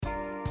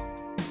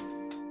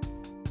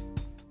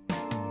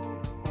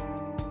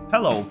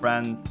Hello,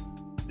 friends!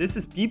 This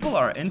is People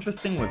Are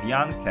Interesting with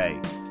Jan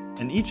K.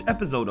 In each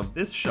episode of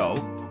this show,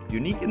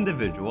 unique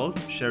individuals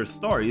share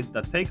stories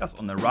that take us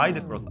on a ride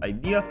across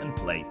ideas and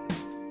places,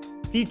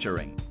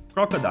 featuring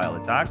crocodile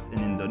attacks in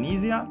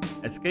Indonesia,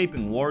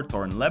 escaping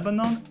war-torn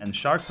Lebanon, and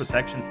shark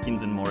protection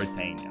schemes in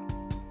Mauritania.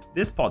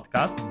 This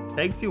podcast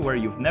takes you where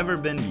you've never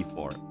been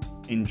before.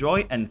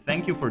 Enjoy and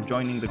thank you for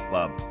joining the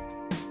club.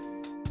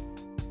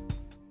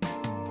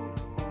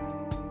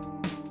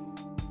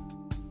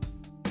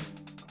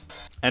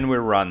 And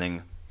we're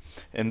running.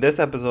 In this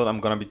episode,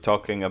 I'm going to be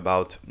talking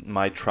about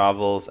my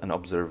travels and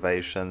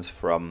observations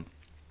from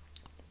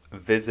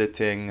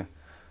visiting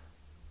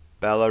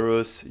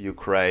Belarus,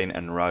 Ukraine,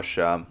 and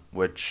Russia,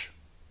 which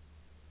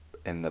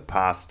in the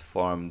past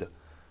formed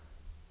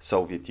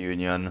Soviet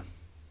Union.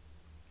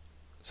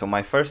 So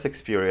my first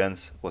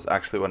experience was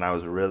actually when I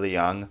was really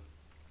young.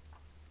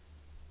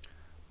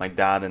 My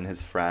dad and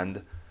his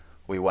friend,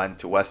 we went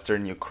to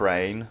Western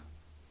Ukraine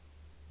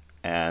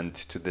and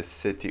to the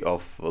city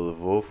of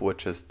Lviv,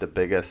 which is the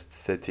biggest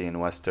city in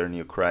Western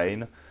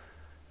Ukraine.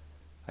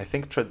 I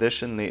think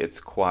traditionally it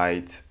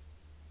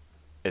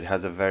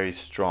has a very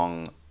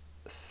strong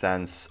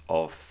sense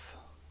of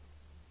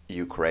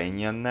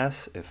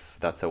Ukrainianness, if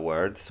that's a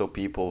word. So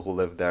people who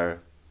live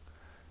there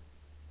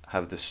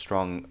have this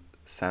strong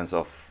sense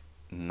of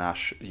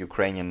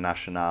Ukrainian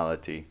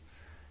nationality.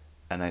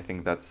 And I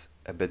think that's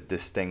a bit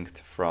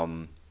distinct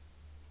from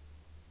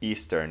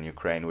Eastern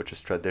Ukraine, which is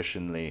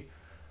traditionally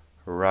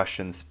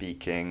Russian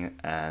speaking,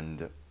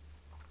 and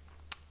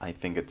I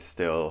think it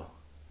still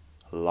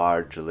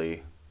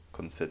largely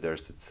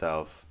considers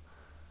itself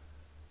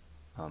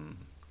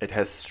it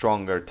has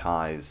stronger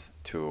ties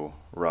to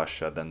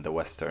Russia than the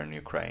Western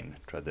Ukraine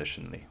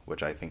traditionally,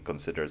 which I think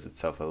considers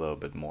itself a little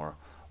bit more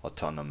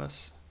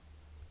autonomous.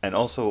 And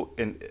also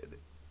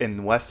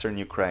in Western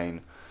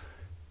Ukraine,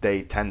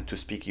 they tend to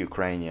speak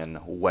Ukrainian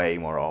way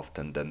more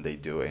often than they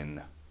do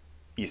in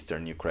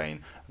Eastern Ukraine.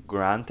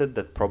 Granted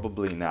that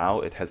probably now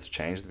it has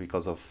changed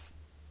because of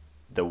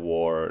the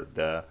war,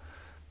 the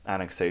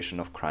annexation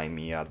of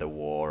Crimea, the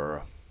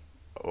war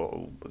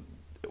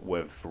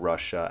with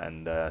Russia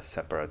and the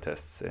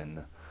separatists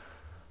in,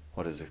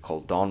 what is it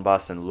called,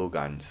 Donbass and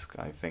Lugansk.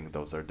 I think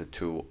those are the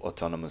two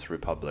autonomous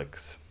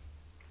republics.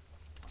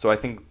 So I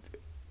think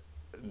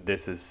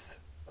this is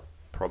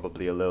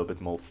probably a little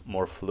bit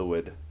more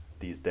fluid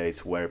these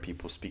days, where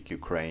people speak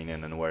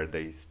Ukrainian and where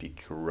they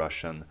speak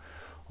Russian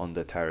on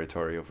the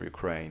territory of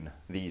Ukraine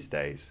these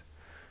days.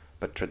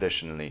 But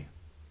traditionally,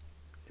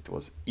 it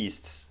was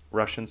East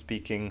Russian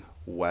speaking,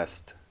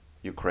 West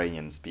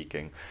Ukrainian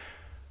speaking.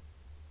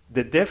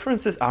 The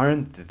differences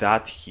aren't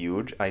that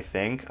huge, I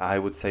think. I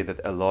would say that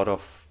a lot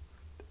of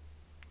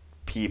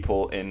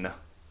people in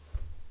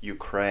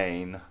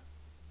Ukraine,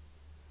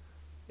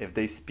 if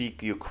they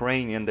speak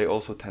Ukrainian, they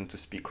also tend to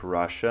speak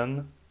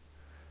Russian.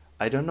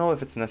 I don't know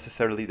if it's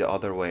necessarily the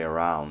other way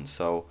around.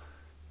 So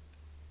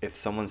if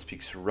someone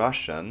speaks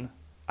Russian,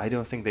 I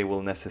don't think they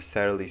will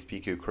necessarily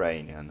speak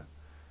Ukrainian.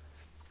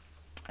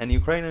 And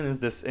Ukrainian is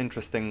this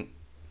interesting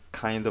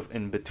kind of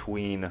in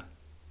between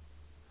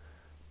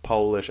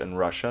Polish and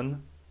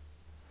Russian.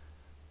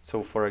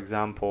 So for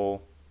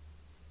example,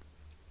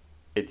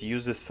 it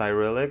uses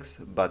Cyrillics,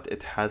 but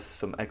it has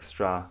some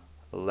extra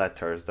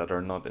letters that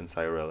are not in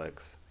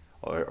Cyrillics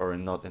or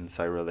not in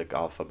Cyrillic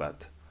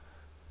alphabet.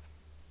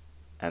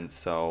 And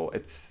so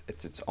it's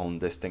its own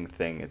distinct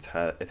thing. It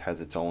has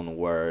its own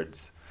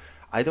words.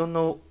 I don't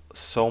know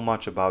so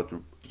much about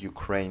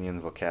Ukrainian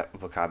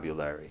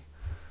vocabulary,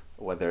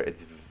 whether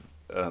it's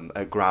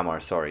a grammar.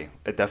 Sorry,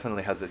 it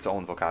definitely has its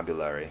own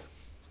vocabulary,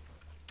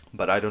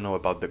 but I don't know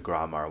about the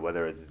grammar,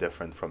 whether it's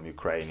different from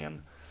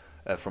Ukrainian,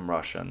 from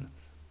Russian.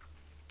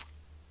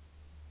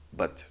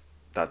 But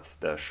that's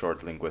the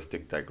short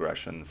linguistic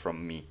digression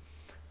from me.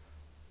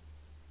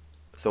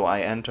 So I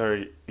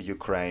enter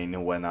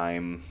Ukraine when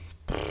I'm,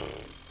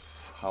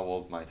 how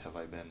old might have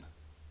I been?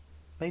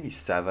 Maybe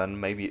 7,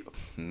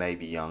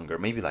 maybe younger,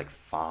 maybe like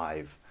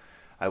 5.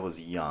 I was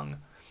young.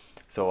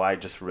 So I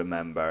just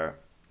remember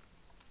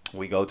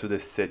we go to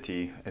this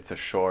city. It's a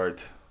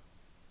short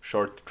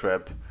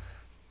trip.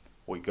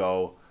 We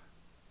go,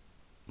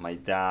 my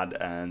dad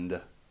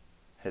and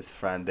his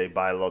friend, they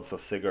buy lots of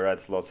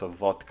cigarettes, lots of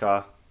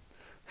vodka.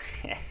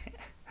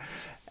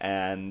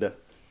 And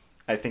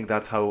I think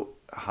that's how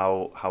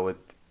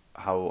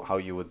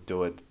you would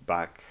do it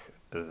back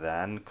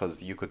then,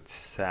 because you could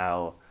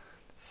sell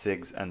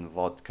cigs and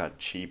vodka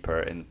cheaper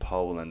in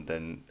Poland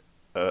than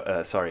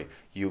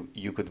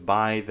you could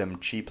buy them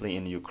cheaply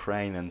in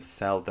Ukraine and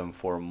sell them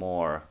for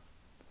more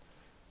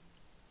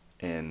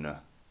in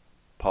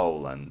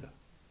Poland.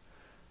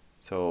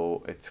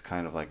 So it's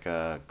kind of like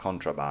a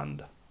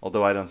contraband.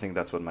 Although I don't think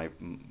that's what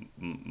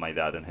my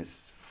dad and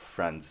his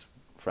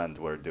friend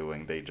were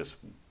doing.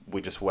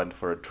 We just went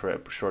for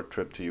a short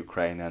trip to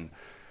Ukraine, and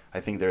I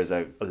think there's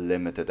a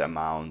limited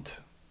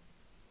amount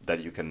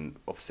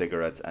of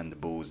cigarettes and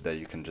booze that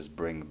you can just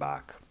bring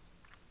back.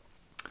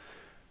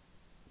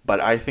 But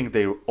I think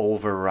they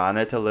overran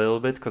it a little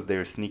bit, because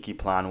their sneaky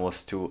plan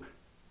was to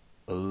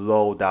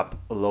load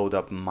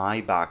up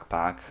my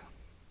backpack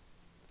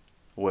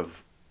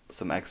with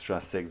some extra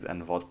cigs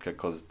and vodka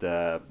because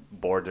the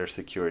border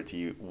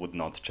security would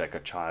not check a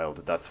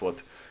child.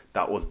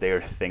 That was their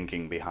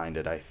thinking behind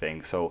it, I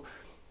think. So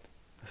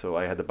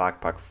I had a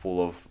backpack full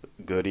of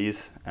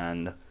goodies,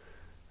 and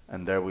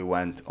there we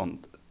went on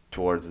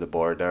towards the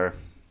border,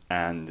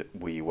 and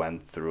we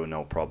went through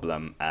no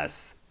problem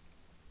as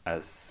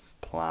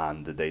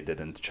planned. They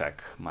didn't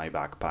check my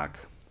backpack.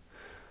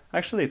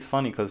 Actually, it's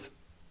funny because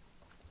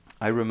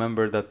I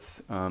remember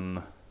that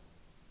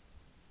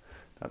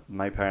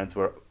my parents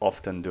were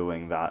often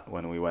doing that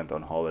when we went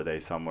on holiday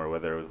somewhere,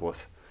 whether it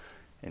was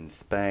in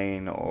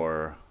Spain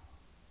or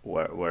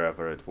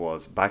wherever it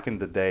was. Back in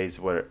the days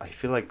where I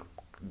feel like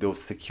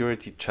those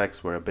security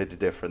checks were a bit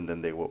different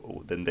than they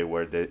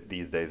were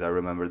these days. I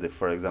remember that,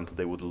 for example,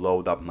 they would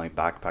load up my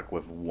backpack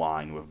with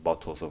wine, with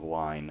bottles of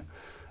wine,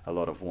 a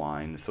lot of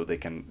wine, so they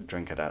can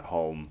drink it at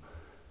home.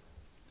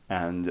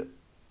 And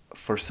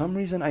for some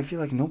reason, I feel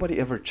like nobody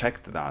ever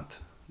checked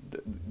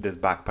this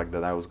backpack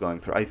that I was going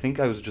through. I think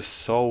I was just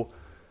so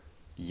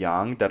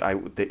young that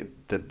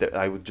that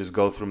I would just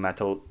go through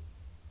metal.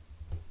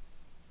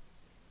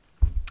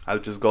 I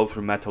would just go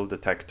through metal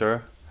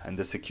detector, and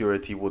the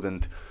security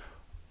wouldn't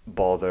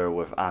bother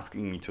with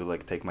asking me to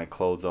like take my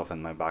clothes off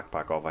and my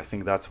backpack off. I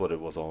think that's what it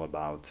was all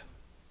about.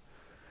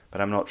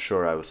 But I'm not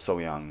sure, I was so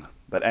young.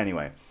 But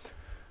anyway,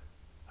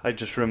 I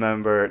just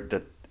remember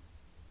that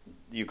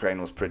Ukraine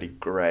was pretty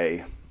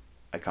gray.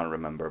 I can't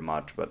remember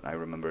much, but I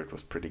remember it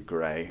was pretty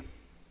gray.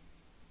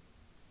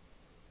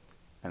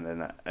 And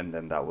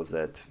then that was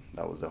it.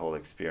 That was the whole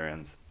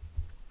experience.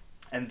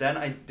 And then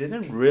I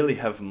didn't really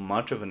have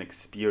much of an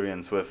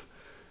experience with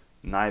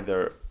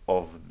neither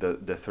of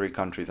the three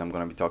countries I'm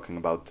going to be talking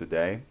about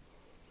today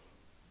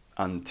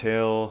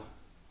until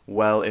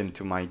well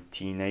into my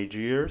teenage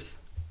years.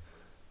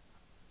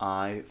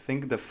 I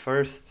think the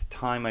first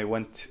time I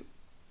went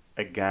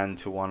again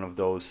to one of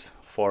those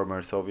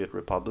former Soviet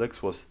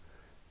republics was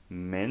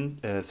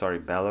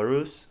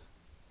Belarus.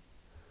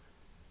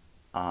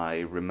 I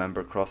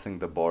remember crossing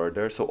the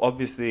border. So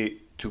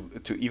obviously,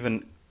 to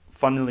even,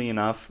 funnily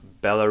enough,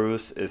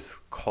 Belarus is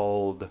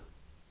called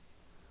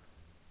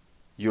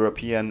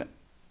European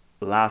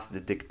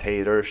last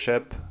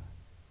dictatorship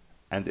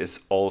and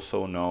is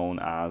also known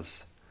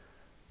as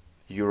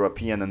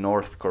European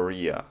North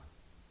Korea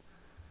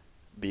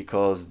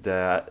because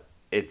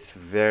it's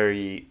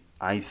very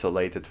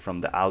isolated from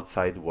the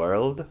outside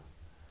world,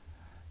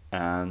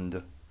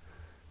 and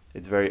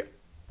it's very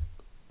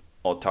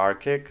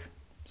autarkic,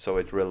 so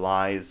it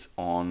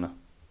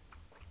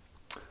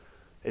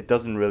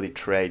doesn't really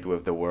trade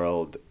with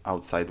the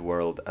outside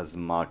world as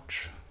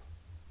much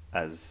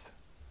as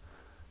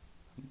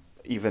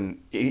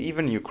even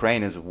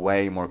Ukraine is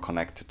way more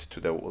connected to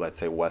the, let's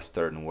say,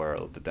 Western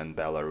world than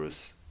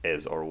Belarus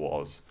is or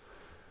was.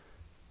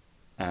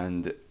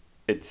 And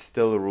it's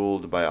still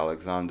ruled by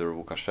Alexander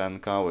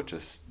Lukashenko,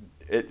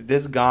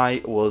 this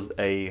guy was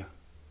a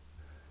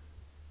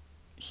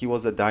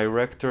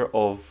director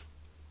of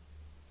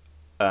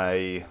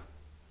a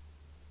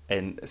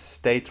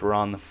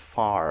state-run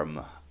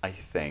farm, I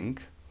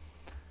think.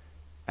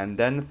 And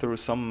then through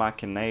some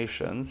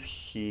machinations,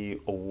 he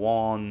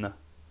won,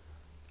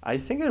 I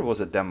think it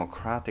was a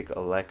democratic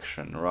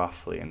election,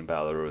 roughly, in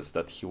Belarus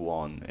that he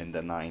won in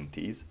the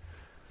 90s.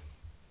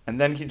 And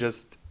then he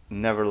just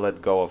never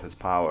let go of his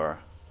power.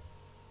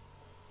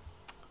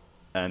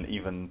 And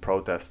even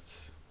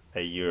protests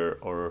a year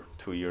or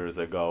 2 years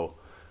ago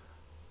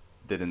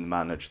didn't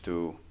manage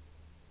to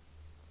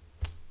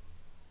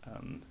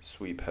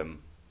sweep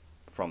him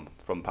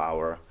from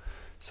power.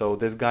 So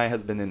this guy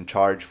has been in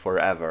charge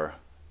forever.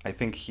 I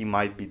think he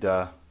might be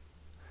the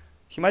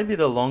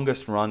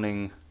longest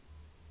running,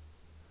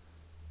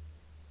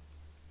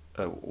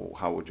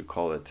 how would you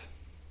call it?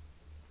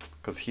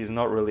 Because he's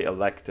not really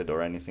elected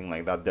or anything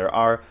like that. There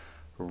are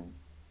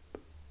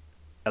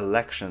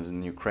elections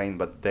in Ukraine,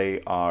 but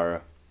they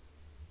are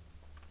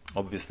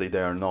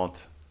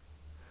not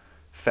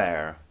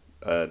fair.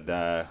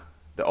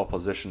 The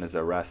opposition is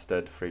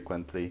arrested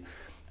frequently,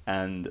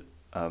 and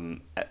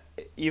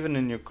even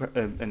in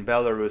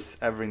Belarus,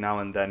 every now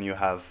and then you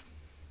have,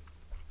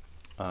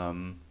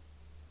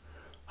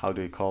 how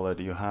do you call it?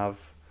 You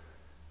have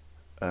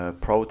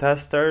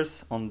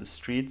protesters on the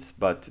streets,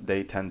 but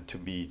they tend to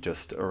be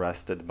just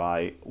arrested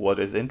by what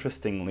is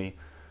interestingly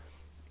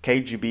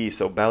KGB.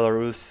 So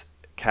Belarus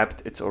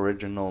kept its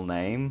original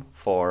name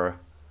for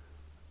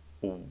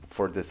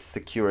the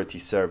security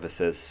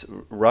services.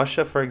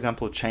 Russia, for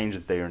example,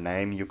 changed their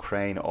name.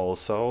 Ukraine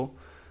also,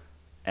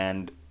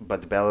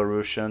 but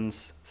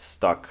Belarusians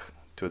stuck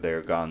to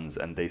their guns,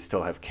 and they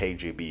still have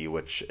KGB,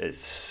 which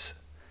is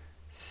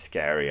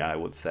scary, I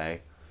would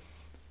say.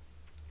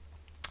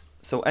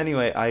 So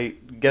anyway,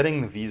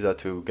 getting the visa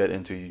to get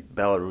into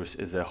Belarus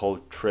is a whole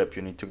trip.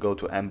 You need to go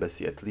to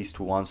embassy at least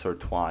once or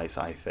twice,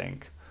 I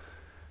think,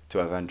 to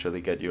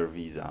eventually get your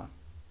visa.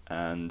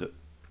 And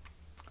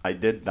I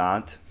did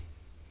that.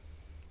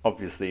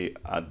 Obviously,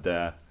 at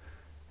the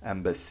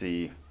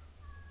embassy,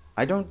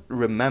 I don't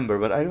remember,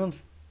 but I don't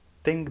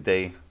think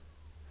they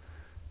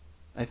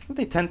I think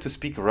they tend to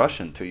speak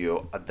Russian to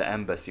you at the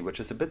embassy, which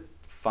is a bit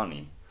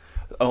funny.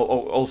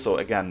 Also,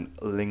 again,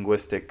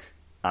 linguistic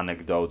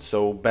anecdote.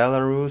 So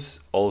Belarus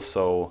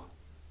also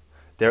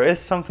there is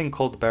something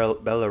called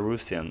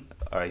Belarusian,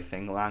 I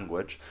think,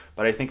 language,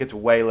 but I think it's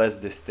way less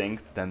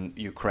distinct than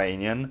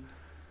Ukrainian.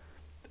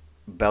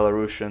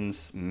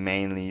 Belarusians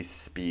mainly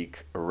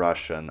speak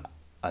Russian,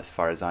 as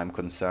far as I'm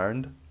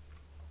concerned.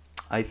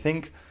 I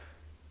think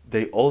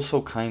they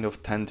also kind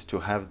of tend to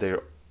have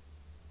their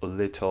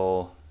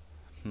little,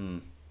 hmm,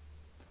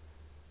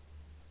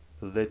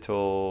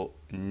 little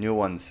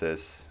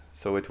nuances.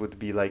 So it would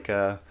be like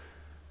a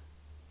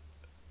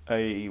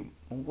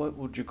what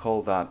would you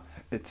call that?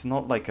 It's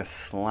not like a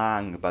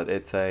slang, but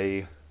it's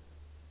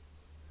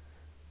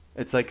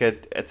like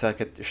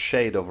a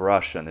shade of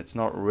Russian. It's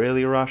not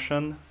really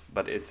Russian,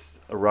 but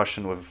it's a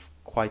Russian with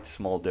quite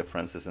small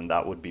differences, and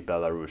that would be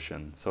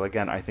Belarusian. So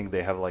again, I think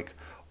they have like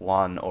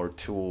one or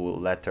two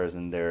letters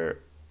in their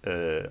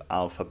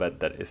alphabet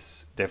that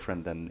is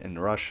different than in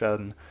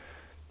Russian,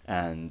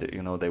 and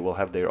they will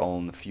have their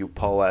own few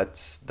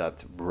poets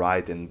that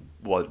write in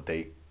what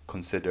they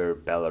consider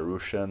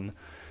Belarusian,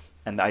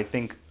 and I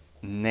think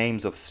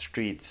names of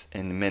streets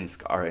in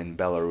Minsk are in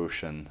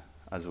Belarusian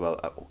as well.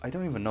 I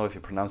don't even know if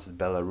you pronounce it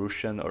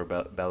Belarusian or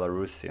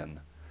Belarusian.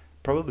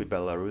 Probably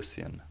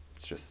Belarusian.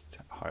 It's just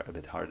a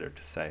bit harder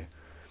to say.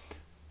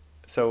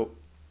 So,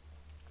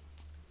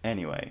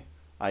 anyway,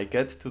 I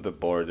get to the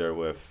border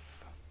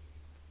with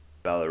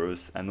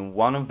Belarus, and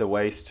one of the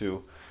ways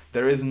to.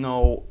 There is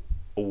no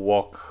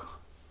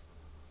walk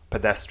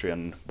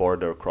pedestrian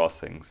border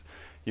crossings.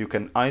 You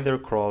can either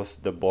cross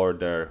the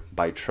border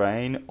by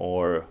train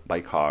or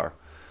by car.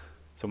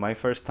 So my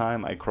first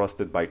time I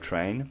crossed it by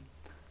train.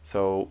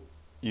 So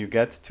you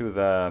get to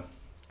the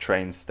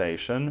train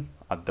station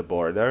at the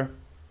border.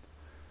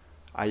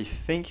 I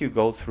think you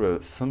go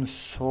through some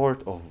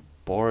sort of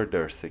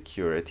border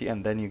security,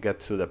 and then you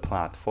get to the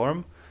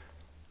platform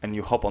and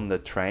you hop on the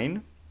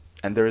train,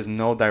 and there is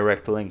no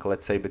direct link,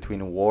 let's say,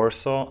 between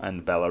Warsaw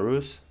and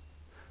Belarus,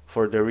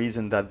 for the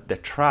reason that the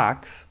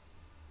tracks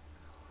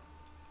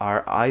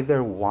are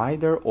either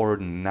wider or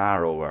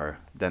narrower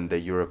than the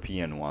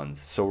European ones.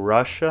 So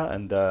Russia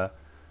and the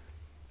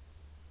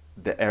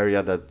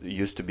area that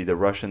used to be the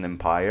Russian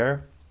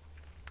Empire,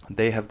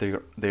 they have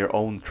their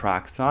own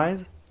track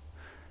size.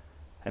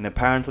 And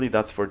apparently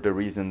that's for the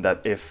reason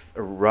that if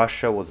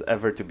Russia was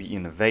ever to be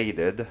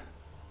invaded,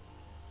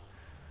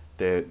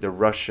 the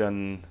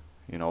Russian,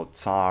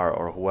 Tsar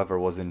or whoever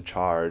was in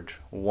charge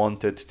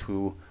wanted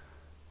to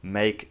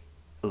make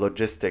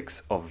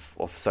logistics of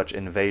such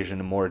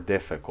invasion more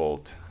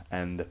difficult.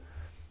 And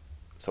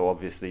so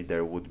obviously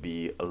there would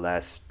be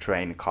less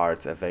train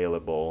cards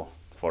available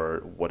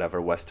for whatever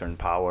Western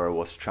power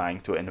was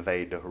trying to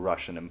invade the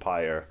Russian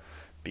Empire,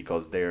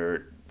 because they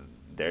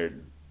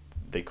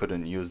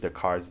couldn't use the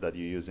cards that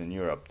you use in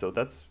Europe. So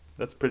that's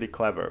pretty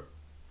clever,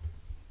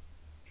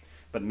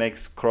 but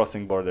makes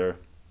crossing border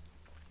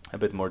a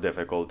bit more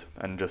difficult,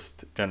 and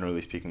just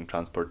generally speaking,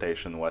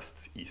 transportation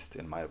west east,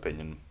 in my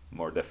opinion,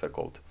 more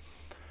difficult.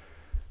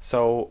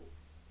 So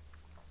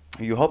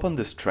you hop on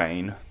this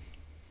train,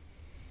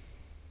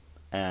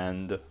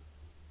 and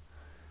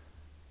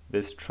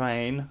this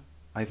train,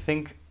 I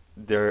think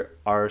there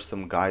are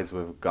some guys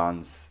with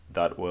guns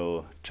that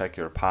will check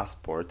your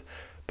passport,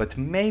 but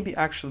maybe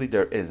actually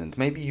there isn't.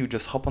 Maybe you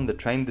just hop on the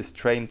train. This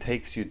train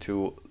takes you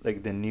to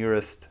like the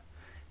nearest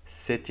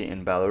city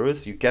in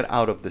Belarus. You get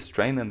out of this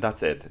train, and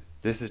that's it.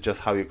 This is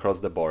just how you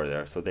cross the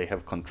border. So they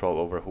have control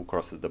over who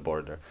crosses the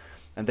border.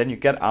 And then you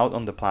get out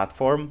on the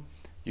platform,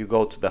 you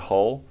go to the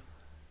hall,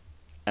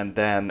 and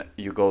then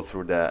you go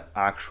through the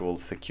actual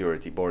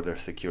border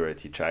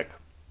security check,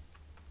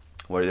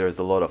 where there's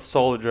a lot of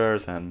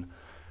soldiers and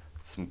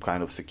some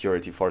kind of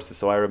security forces.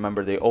 So I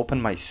remember they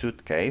opened my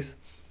suitcase,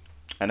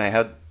 and I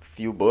had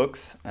few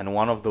books, and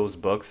one of those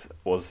books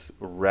was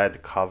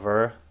red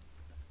cover,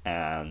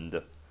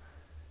 and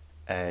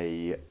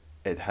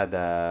it had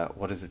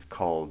what is it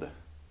called?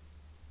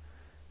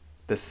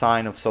 The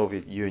sign of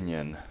Soviet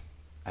Union,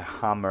 a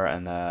hammer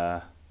and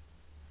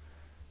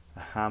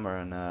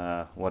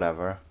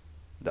whatever,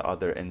 the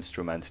other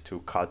instrument to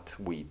cut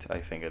wheat, I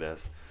think it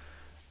is.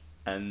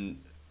 And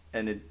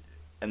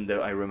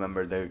I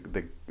remember the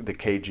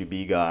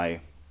KGB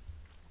guy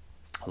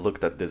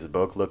looked at this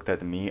book, looked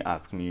at me,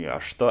 asked me,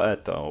 "А что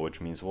это?" which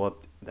means,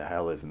 "What the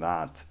hell is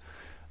that?"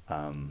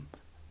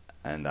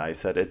 And I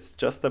said, "It's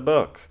just a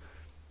book."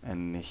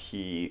 And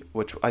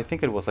which I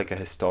think it was like a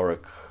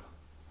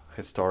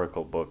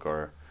historical book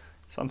or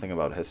something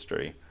about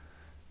history.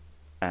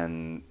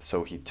 And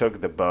so he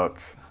took the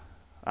book,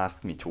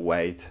 asked me to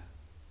wait,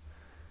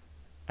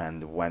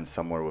 and went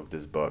somewhere with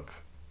this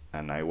book.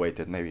 And I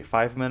waited maybe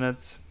 5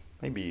 minutes,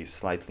 maybe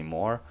slightly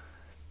more.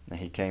 And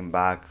he came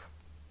back.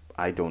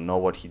 I don't know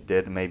what he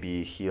did.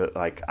 Maybe he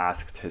like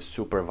asked his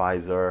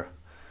supervisor,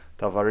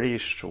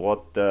 "Tavarish,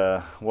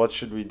 what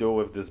should we do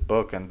with this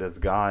book and this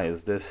guy?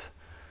 Is this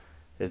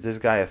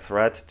guy a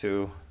threat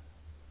to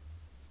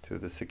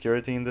the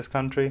security in this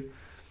country?"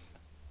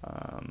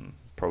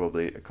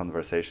 Probably a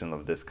conversation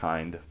of this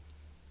kind.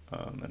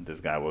 And this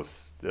guy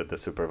was the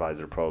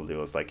supervisor probably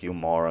was like, "You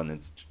moron!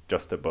 It's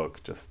just a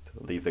book. Just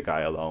leave the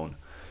guy alone.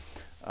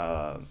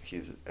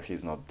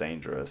 He's not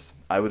dangerous."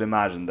 I would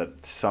imagine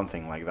that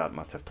something like that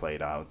must have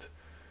played out.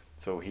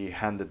 So he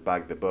handed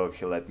back the book.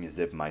 He let me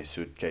zip my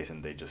suitcase,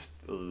 and they just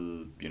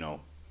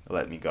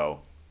let me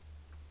go.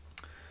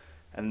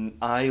 And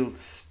I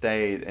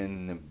stayed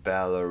in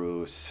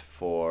Belarus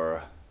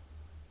for.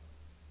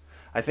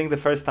 I think the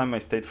first time I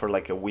stayed for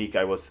like a week,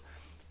 I was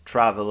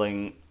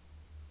traveling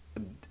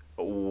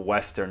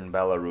Western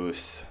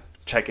Belarus,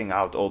 checking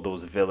out all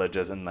those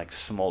villages and like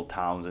small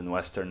towns in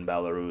Western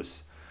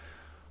Belarus,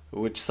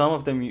 which some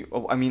of them,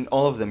 I mean,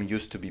 all of them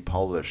used to be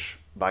Polish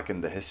back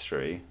in the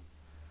history,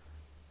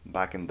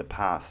 back in the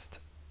past.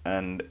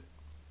 And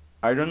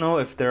I don't know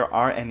if there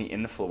are any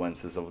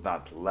influences of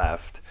that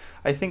left.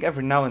 I think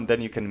every now and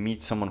then you can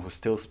meet someone who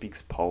still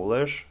speaks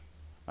Polish.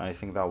 I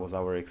think that was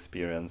our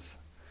experience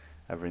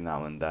every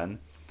now and then.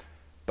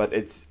 But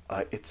it's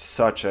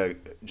such a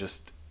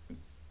just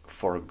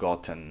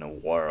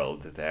forgotten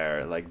world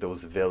there. Like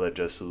those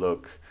villages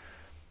look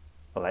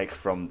like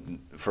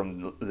from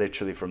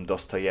literally from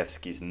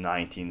Dostoevsky's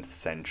 19th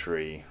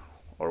century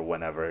or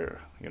whenever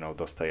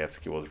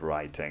Dostoevsky was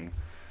writing.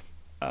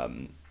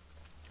 Um,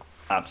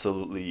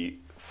 Absolutely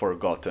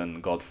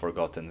forgotten, god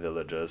forgotten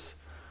villages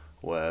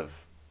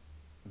with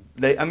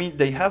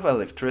they have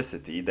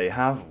electricity, they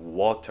have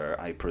water,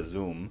 I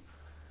presume,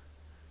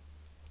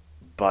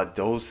 but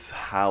those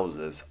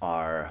houses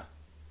are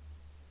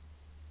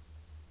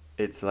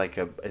it's like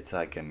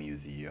a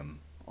museum,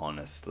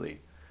 honestly.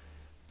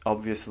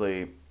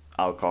 Obviously,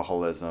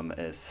 alcoholism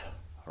is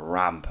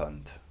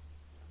rampant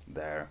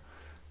there.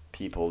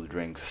 People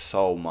drink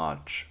so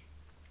much.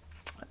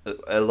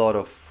 A lot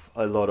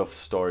of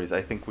stories.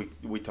 I think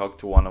we talked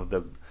to one of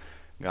the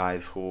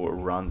guys who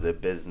runs a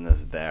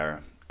business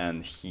there,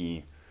 and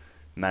he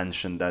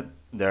mentioned that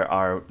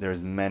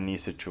there's many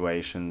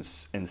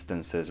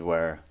instances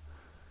where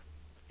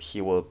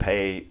he will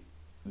pay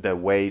the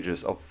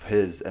wages of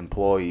his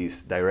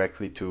employees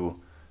directly to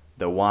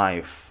the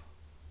wife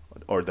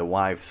or the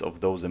wives of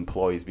those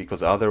employees,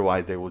 because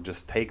otherwise they will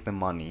just take the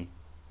money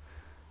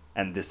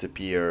and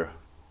disappear,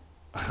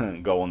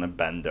 go on a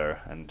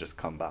bender and just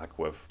come back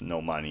with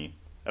no money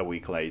a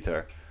week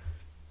later.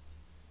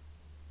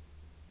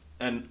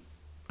 And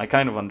I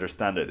kind of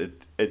understand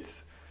it.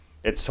 It's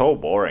so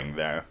boring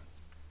there.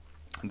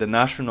 The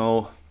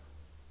national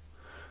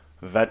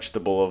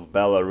vegetable of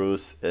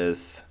Belarus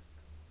is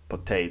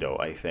potato,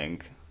 I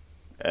think,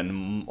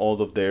 and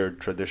all of their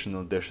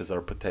traditional dishes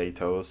are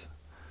potatoes.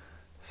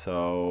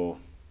 So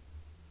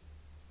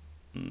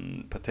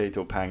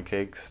potato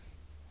pancakes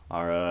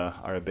are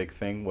a big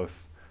thing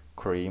with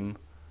cream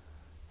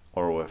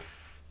or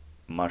with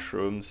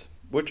mushrooms,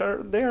 which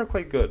are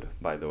quite good,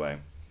 by the way.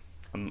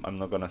 I'm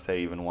not gonna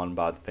say even one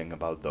bad thing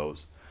about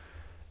those.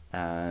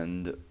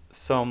 And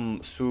some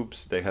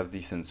soups, they have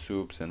decent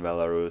soups in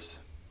Belarus.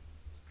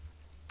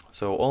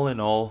 So all in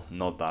all,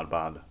 not that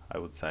bad, I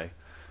would say.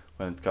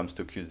 When it comes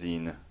to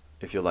cuisine,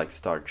 if you like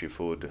starchy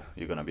food,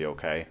 you're gonna be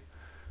okay.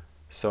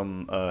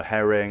 Some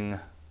herring,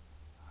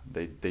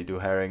 they do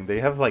herring.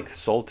 They have like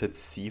salted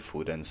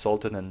seafood and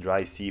salted and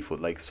dry seafood,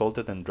 like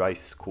salted and dry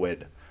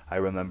squid. I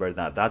remember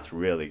that. That's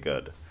really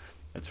good.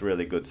 It's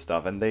really good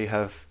stuff. And they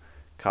have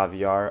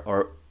caviar,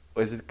 or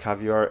is it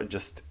caviar?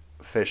 Just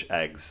fish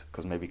eggs,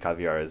 because maybe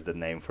caviar is the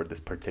name for this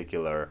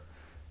particular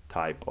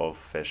type of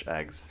fish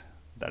eggs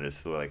that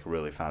is like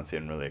really fancy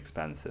and really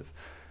expensive.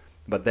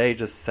 But they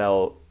just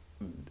sell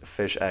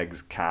fish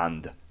eggs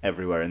canned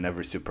everywhere in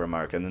every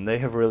supermarket, and they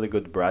have really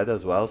good bread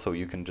as well. So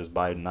you can just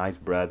buy nice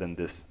bread and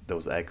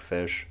those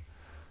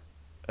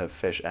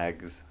fish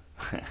eggs,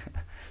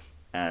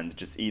 and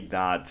just eat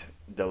that.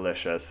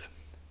 Delicious.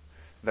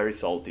 Very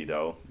salty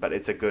though, but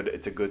it's a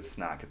good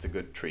snack. It's a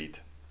good treat.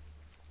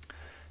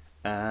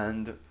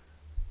 And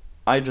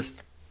I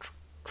just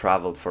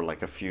traveled for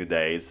like a few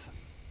days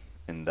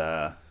in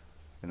the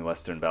in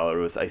Western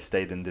Belarus. I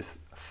stayed in this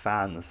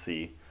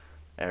fancy,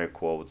 air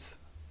quotes,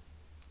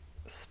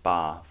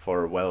 spa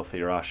for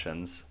wealthy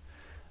Russians,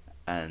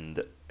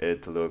 and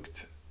it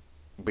looked,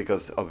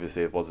 because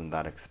obviously it wasn't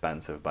that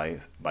expensive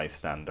by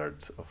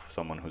standards of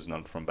someone who's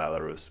not from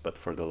Belarus, but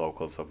for the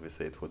locals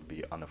obviously it would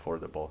be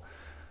unaffordable.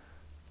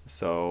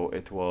 So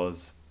it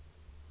was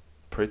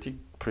pretty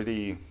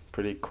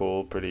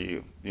cool.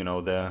 Pretty,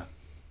 the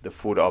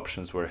food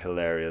options were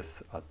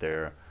hilarious at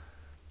their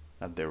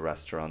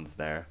restaurants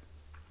there.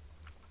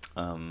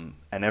 And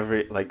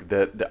every like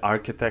the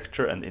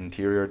architecture and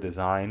interior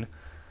design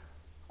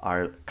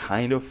are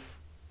kind of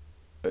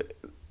uh,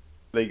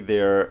 like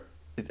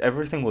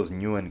everything was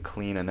new and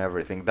clean and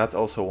everything. That's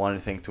also one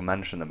thing to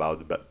mention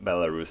about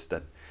Belarus,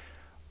 that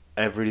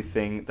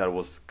everything that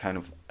was kind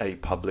of a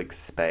public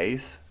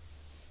space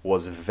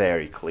was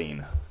very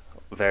clean,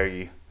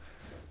 very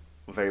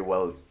very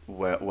well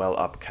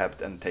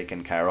upkept and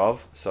taken care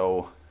of.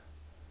 So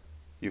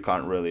you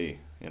can't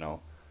really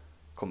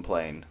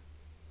complain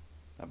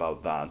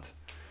about that.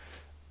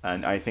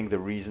 And I think the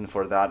reason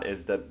for that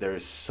is that there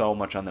is so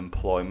much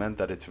unemployment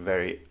that it's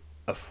very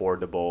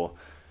affordable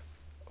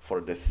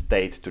for the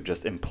state to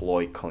just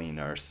employ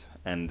cleaners.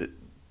 And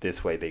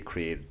this way they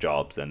create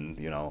jobs, and,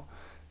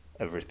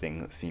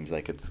 everything seems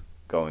like it's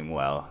going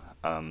well.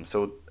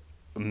 So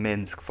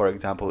Minsk, for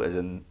example,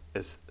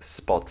 is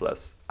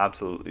spotless,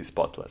 absolutely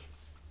spotless.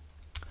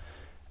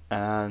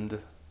 And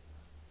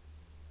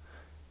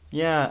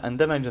yeah, and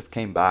then I just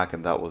came back,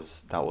 and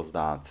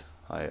that.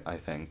 I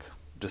think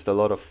just a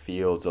lot of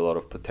fields, a lot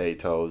of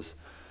potatoes,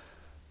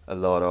 a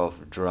lot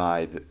of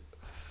dried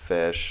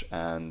fish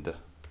and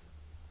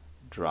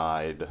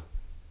dried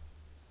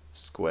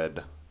squid.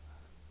 It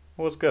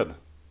was good,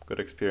 good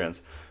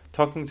experience.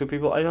 Talking to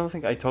people, I don't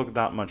think I talked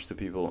that much to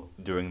people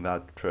during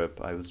that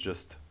trip. I was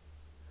just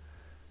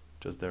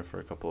there for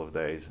a couple of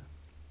days,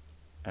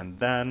 and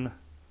then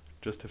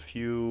just a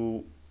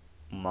few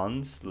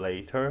months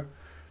later,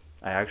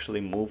 I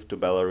actually moved to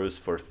Belarus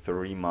for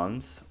 3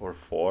 months or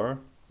four.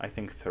 I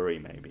think three,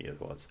 maybe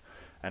it was.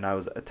 And I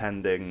was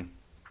attending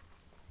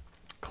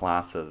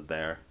classes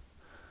there,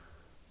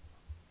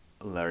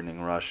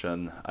 learning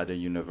Russian at a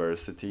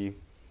university.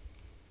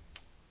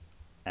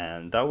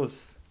 And that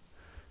was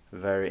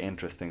very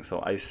interesting.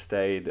 So I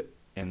stayed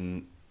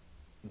in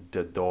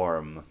the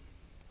dorm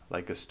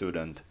like a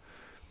student.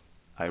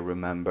 I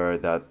remember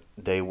that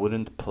they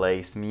wouldn't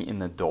place me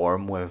in a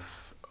dorm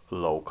with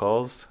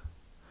locals.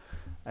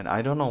 And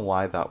I don't know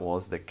why that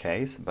was the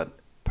case, but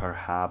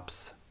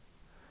perhaps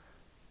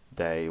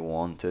they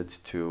wanted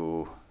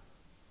to,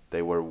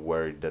 they were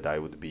worried that I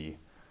would be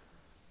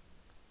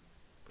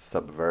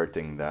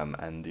subverting them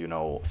and,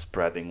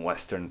 spreading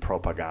Western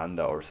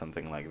propaganda or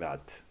something like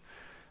that,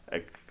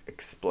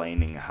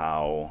 explaining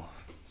how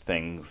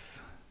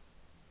things,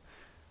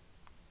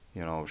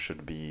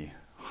 should be,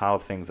 how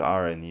things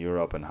are in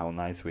Europe and how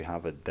nice we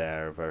have it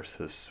there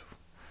versus.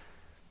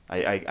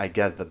 I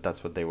guess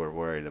that's what they were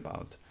worried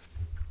about.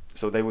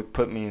 So they would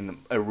put me in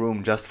a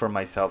room just for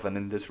myself, and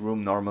in this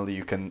room normally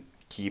you can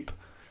keep,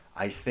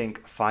 I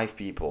think, 5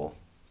 people,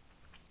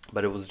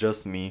 but it was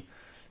just me.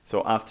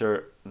 So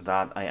after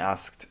that I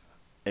asked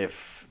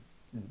if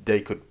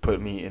they could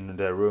put me in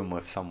the room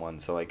with someone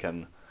so I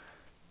can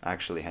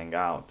actually hang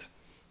out.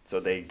 So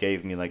they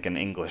gave me like an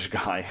English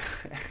guy.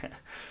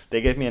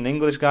 They gave me an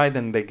English guy,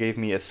 then they gave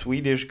me a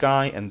Swedish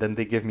guy, and then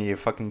they gave me a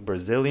fucking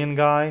Brazilian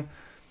guy.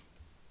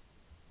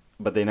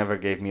 But they never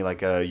gave me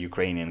like a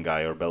Ukrainian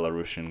guy or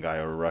Belarusian guy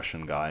or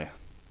Russian guy.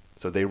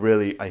 So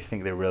I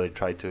think they really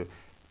tried to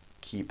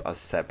keep us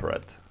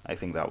separate. I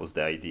think that was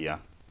the idea.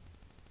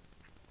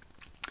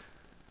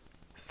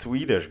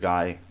 Swedish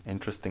guy,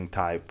 interesting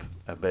type,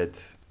 a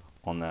bit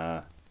on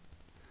a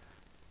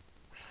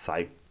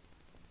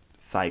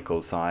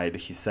psycho side.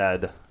 He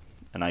said,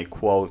 and I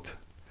quote,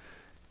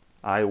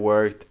 "I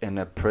worked in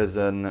a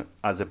prison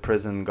as a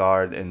prison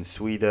guard in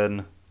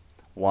Sweden.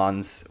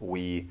 Once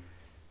we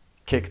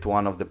kicked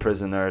one of the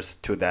prisoners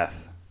to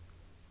death.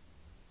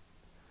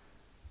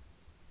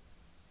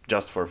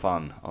 Just for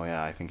fun." Oh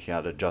yeah, I think he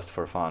had it just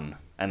for fun.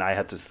 And I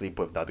had to sleep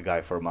with that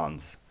guy for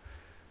months.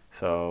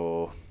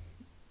 So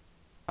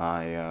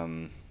I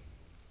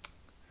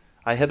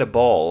had a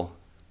ball,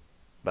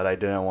 but I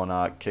didn't want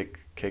to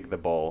kick the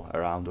ball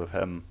around with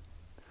him.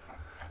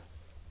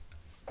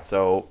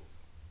 So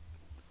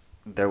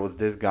there was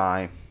this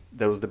guy,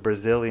 there was the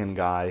Brazilian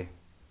guy.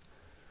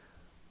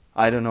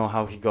 I don't know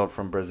how he got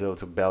from Brazil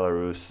to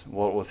Belarus,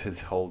 what was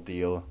his whole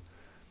deal,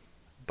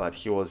 but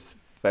he was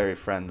very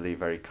friendly,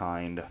 very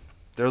kind.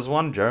 There was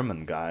one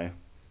German guy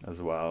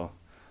as well,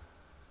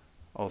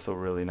 also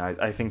really nice.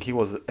 I think he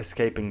was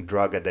escaping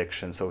drug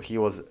addiction, so he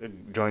was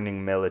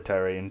joining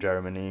military in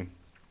Germany,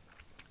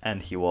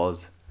 and he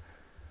was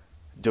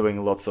doing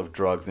lots of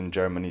drugs in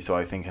Germany, so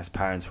I think his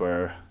parents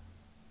were...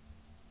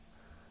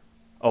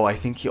 Oh, I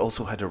think he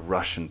also had a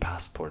Russian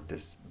passport,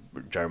 this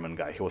German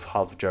guy. He was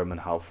half German,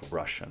 half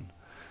Russian.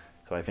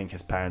 So I think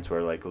his parents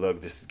were like,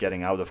 look, this is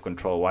getting out of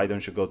control. Why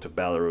don't you go to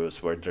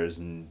Belarus where there's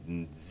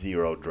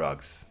zero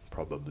drugs?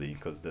 Probably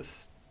because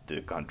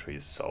the country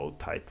is so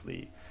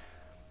tightly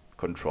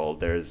controlled.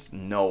 There's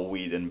no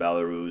weed in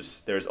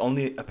Belarus. There's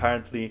only,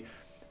 apparently,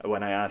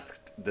 when I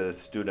asked the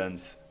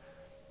students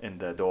in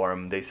the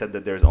dorm, they said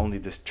that there's only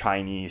this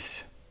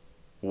Chinese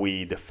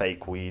weed,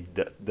 fake weed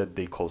that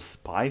they call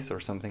spice or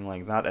something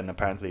like that. And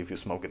apparently if you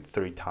smoke it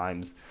 3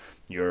 times,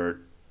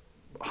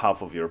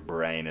 half of your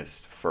brain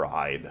is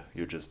fried.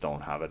 You just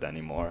don't have it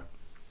anymore.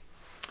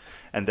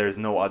 And there's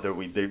no other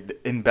weed.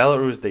 In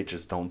Belarus, they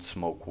just don't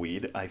smoke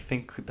weed. I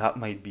think that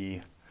might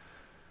be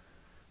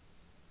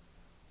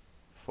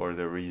for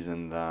the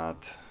reason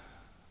that,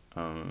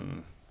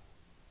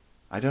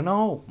 I don't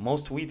know,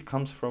 most weed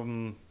comes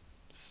from,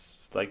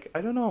 like,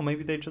 I don't know,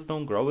 maybe they just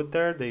don't grow it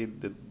there.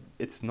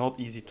 It's not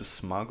easy to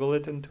smuggle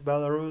it into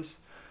Belarus.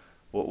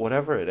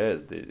 Whatever it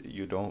is,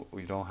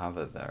 we don't have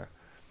it there.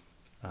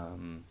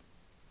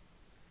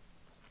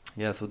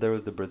 Yeah, so there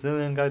was the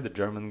Brazilian guy, the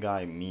German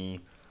guy,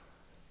 me.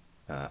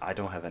 I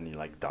don't have any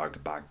like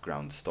dark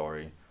background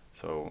story,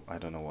 so I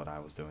don't know what I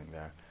was doing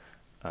there.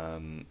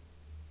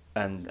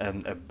 and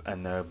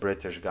a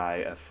British guy,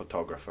 a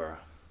photographer,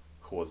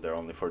 who was there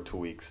only for 2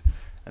 weeks,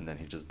 and then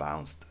he just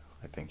bounced.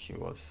 I think he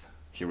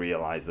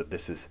realized that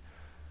this is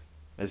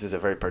a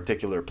very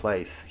particular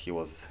place he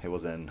was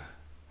in.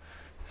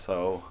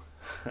 So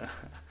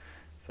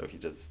so he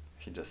just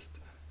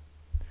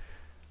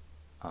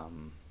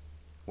um,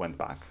 went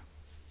back.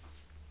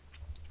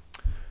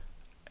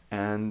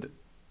 And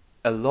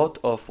a lot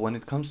of, when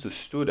it comes to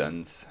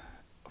students,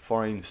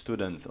 foreign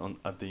students on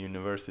at the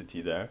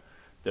university there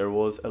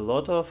was um,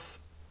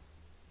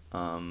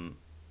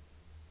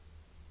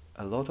 a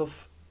lot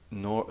of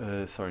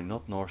sorry,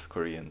 not North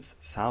Koreans,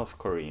 South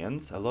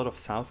Koreans, a lot of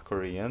South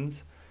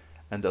Koreans,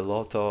 and a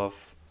lot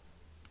of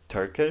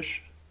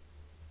Turkish,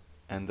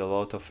 and a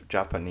lot of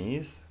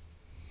Japanese.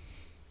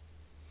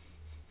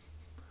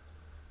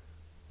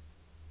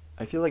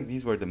 I feel like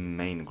these were the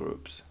main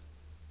groups.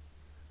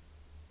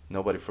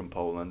 Nobody from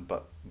Poland,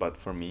 but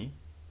for me.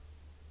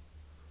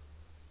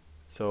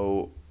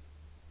 So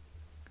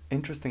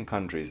interesting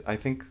countries. I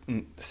think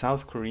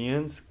South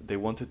Koreans, they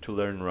wanted to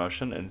learn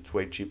Russian, and it's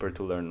way cheaper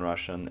to learn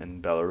Russian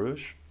in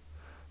Belarus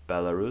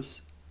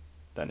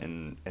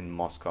than in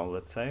Moscow,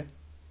 let's say.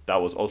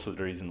 That was also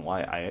the reason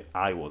why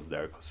I was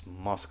there, because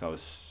Moscow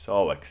is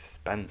so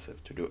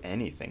expensive to do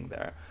anything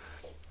there.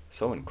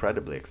 So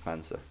incredibly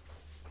expensive.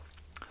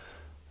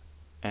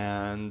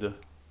 And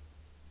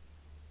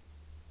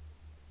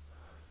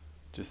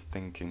just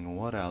thinking,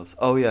 what else?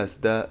 Oh yes,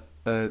 the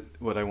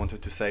what I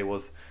wanted to say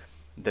was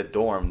the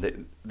dorm.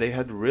 They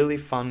had really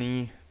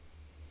funny.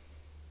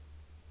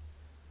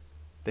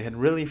 They had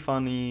really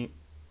funny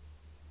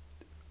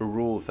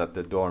rules at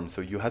the dorm.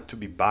 So you had to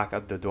be back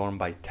at the dorm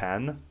by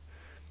 10.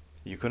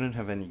 You couldn't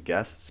have any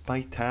guests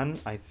by 10,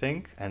 I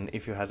think. And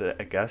if you had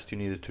a guest, you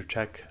needed to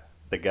check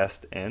the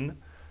guest in.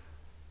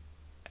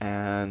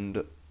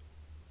 And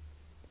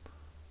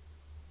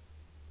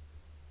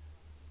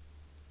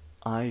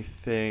I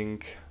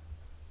think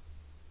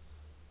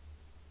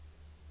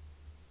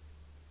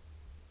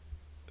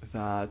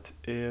that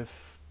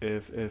if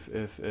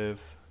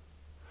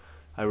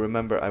I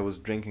remember I was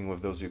drinking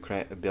with those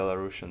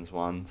Belarusians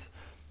once,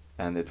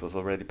 and it was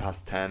already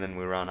past 10 and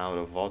we ran out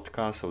of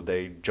vodka, so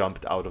they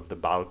jumped out of the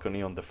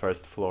balcony on the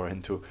first floor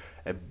into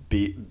a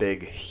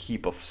big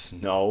heap of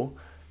snow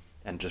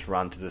and just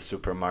ran to the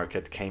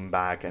supermarket, came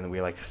back, and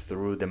we like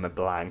threw them a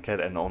blanket,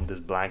 and on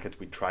this blanket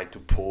we tried to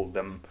pull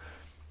them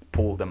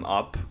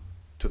up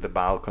to the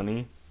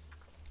balcony,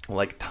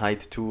 like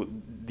tied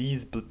two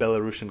these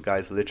Belarusian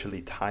guys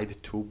literally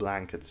tied two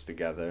blankets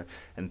together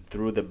and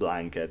threw the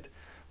blanket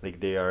like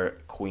they are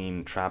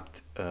queen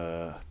trapped,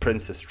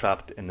 princess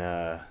trapped in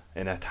a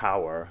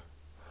tower,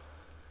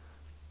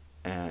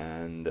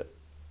 and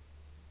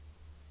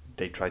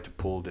they tried to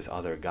pull this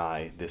other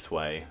guy this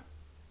way,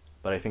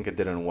 but I think it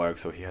didn't work,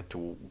 so he had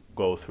to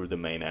go through the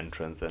main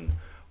entrance and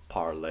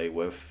parlay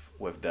with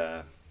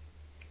the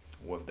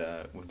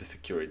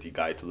security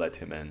guy to let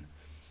him in.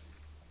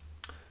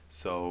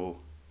 So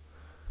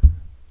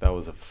that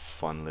was a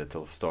fun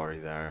little story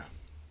there.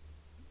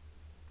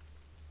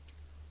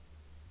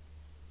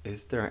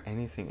 Is there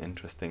anything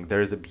interesting?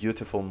 There is a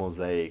beautiful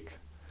mosaic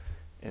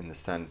in the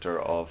center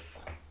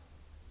of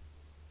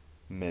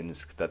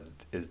Minsk that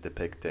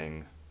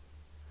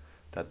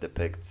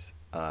depicts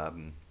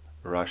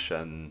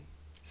Russian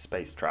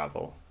space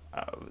travel.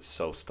 It was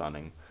so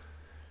stunning.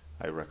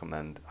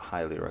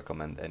 Highly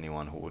recommend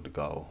anyone who would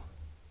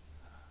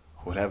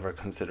ever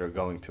consider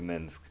going to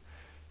Minsk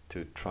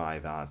to try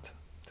that,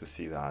 to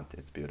see that.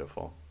 It's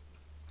beautiful.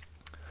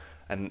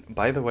 And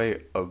by the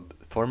way,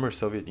 former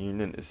Soviet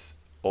Union is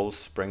all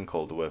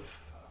sprinkled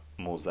with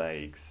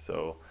mosaics,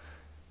 so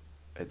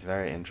it's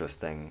very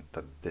interesting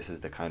that this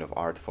is the kind of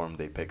art form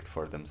they picked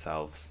for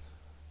themselves.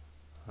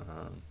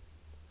 Um,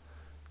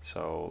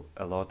 so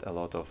a lot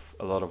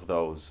of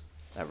those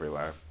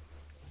everywhere.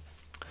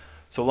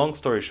 So long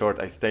story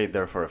short, I stayed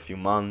there for a few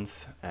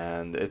months,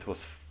 and it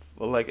was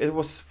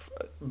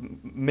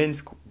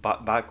Minsk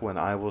back when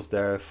I was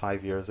there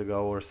 5 years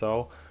ago or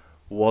so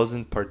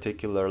wasn't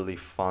particularly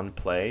fun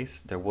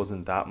place. There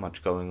wasn't that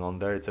much going on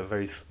there. It's a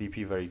very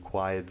sleepy, very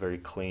quiet, very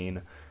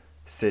clean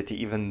city,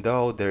 even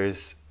though there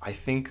is, I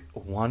think,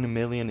 1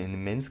 million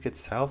in Minsk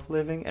itself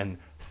living and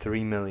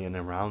 3 million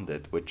around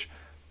it, which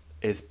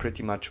is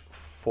pretty much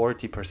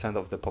 40%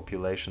 of the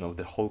population of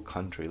the whole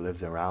country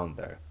lives around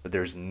there. But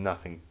there's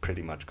nothing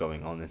pretty much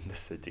going on in the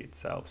city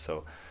itself.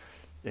 So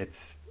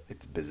it's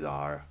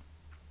bizarre.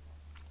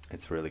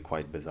 It's really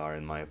quite bizarre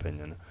in my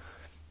opinion.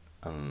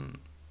 Um,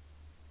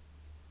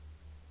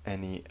 I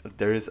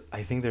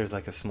think there's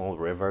like a small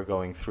river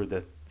going through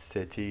the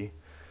city.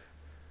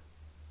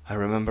 I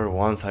remember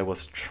once I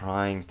was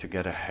trying to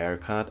get a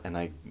haircut, and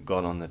I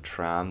got on a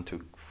tram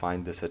to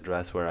find this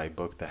address where I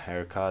booked the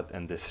haircut,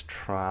 and this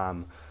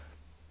tram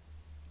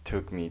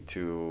took me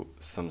to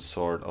some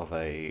sort of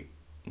a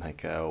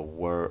like a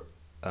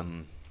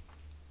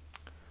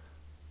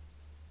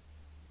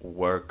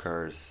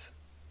workers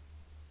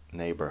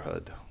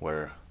neighborhood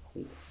where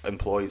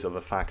employees of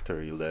a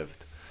factory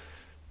lived,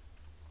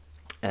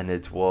 and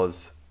it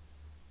was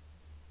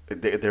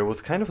there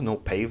was kind of no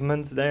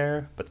pavements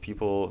there, but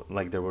people,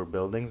 like, there were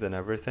buildings and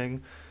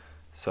everything.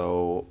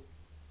 So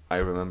I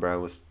remember I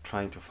was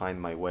trying to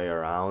find my way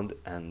around,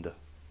 and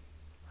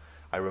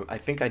I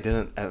think I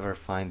didn't ever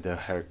find the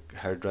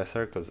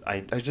hairdresser because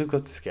I just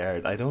got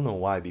scared. I don't know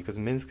why, because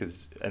Minsk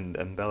is and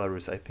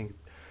Belarus, I think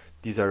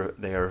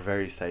they are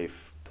very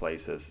safe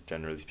places,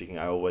 generally speaking.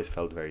 I always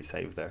felt very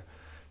safe there.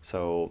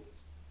 So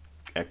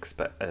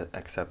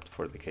except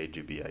for the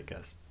KGB, I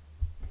guess,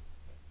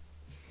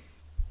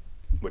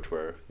 which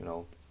were,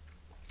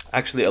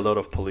 actually a lot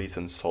of police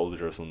and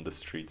soldiers on the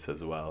streets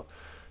as well.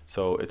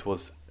 So it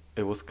was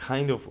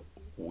kind of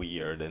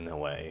weird in a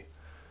way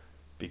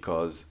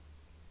because,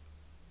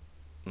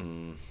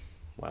 mm,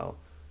 well,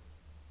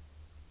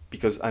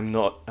 because I'm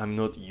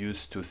not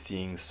used to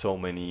seeing so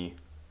many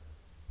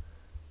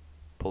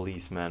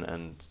policemen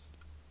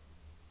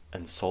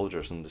and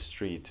soldiers on the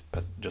street,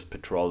 but just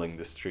patrolling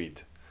the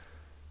street.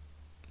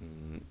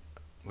 Mm,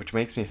 which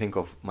makes me think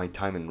of my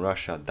time in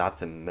Russia.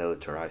 That's a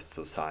militarized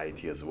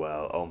society as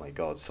well. Oh my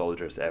God,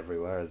 soldiers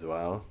everywhere as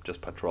well, just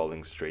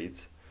patrolling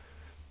streets.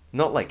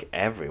 Not like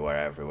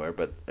everywhere,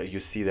 but you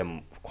see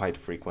them quite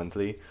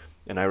frequently.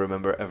 And I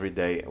remember every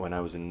day when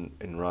I was in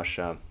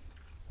Russia,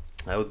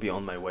 I would be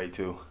on my way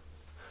to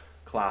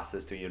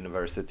classes to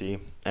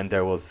university, and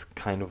there was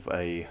kind of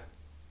like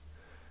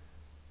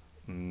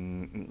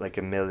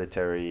a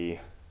military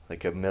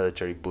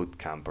boot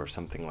camp or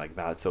something like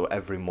that. So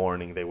every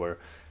morning they were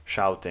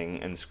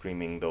shouting and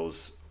screaming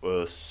those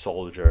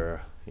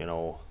soldier,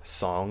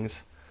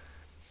 songs.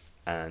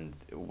 And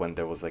when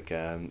there was like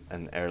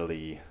an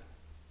early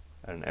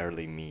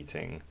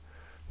meeting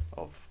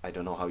of, I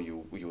don't know how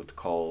you would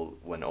call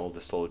when all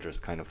the soldiers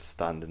kind of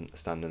stand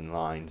in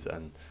lines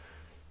and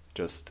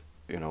just,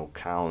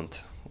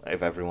 count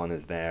if everyone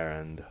is there,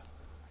 and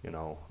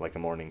like a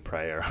morning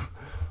prayer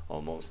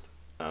almost.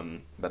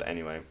 But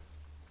anyway,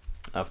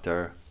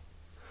 after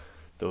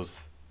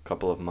those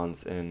couple of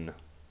months in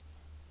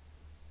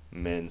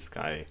Minsk,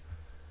 I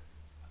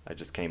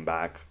just came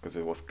back because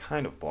it was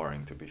kind of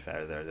boring, to be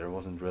fair. There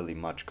wasn't really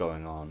much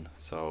going on,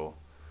 so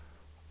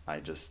I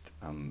just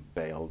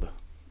bailed.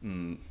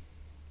 Mm.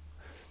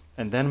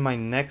 And then my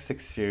next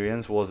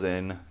experience was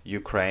in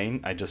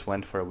Ukraine. I just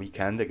went for a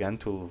weekend again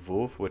to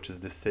Lviv, which is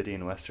this city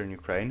in western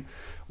Ukraine,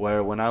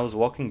 where when I was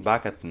walking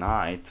back at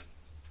night,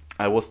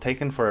 I was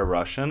taken for a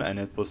Russian, and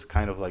it was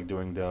kind of like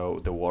during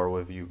the war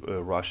with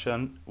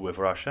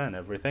Russia and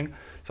everything.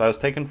 So I was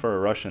taken for a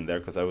Russian there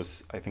because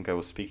I think I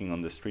was speaking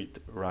on the street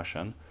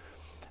Russian,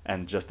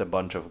 and just a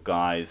bunch of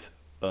guys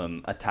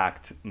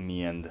attacked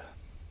me and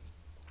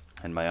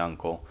my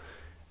uncle,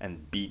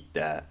 and beat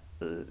the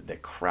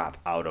crap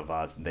out of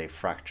us. They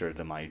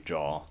fractured my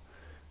jaw,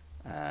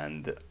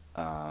 and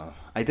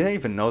I didn't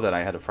even know that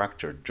I had a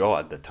fractured jaw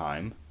at the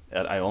time.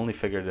 I only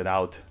figured it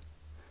out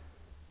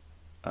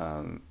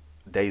um,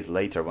 days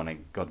later when I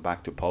got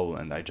back to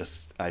Poland. I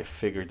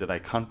figured that I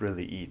can't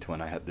really eat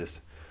when I had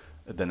this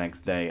the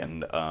next day,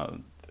 and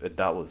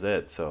that was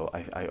it. So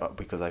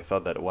because I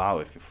thought that, wow,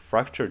 if you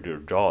fractured your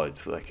jaw,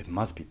 it's like it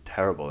must be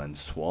terrible and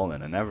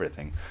swollen and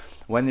everything.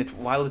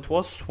 While it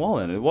was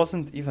swollen, it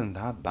wasn't even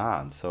that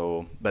bad.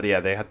 So, but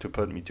yeah, they had to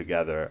put me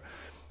together.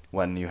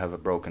 When you have a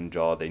broken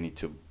jaw, they need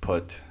to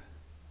cut,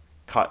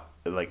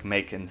 like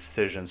make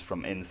incisions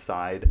from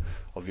inside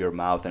of your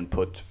mouth and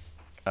put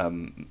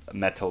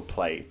metal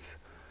plates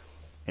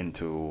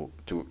into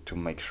to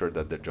make sure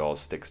that the jaw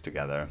sticks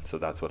together. So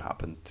that's what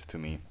happened to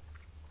me.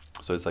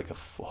 So it's like a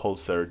whole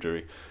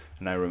surgery,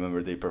 and I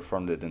remember they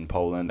performed it in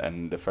Poland.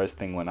 And the first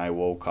thing when I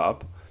woke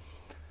up,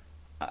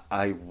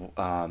 I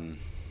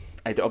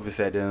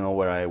obviously I didn't know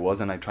where I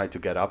was, and I tried to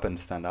get up and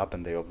stand up,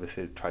 and they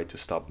obviously tried to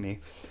stop me.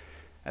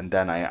 And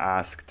then I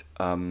asked,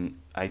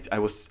 I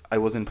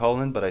was in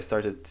Poland, but I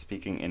started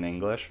speaking in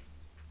English,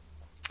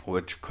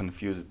 which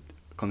confused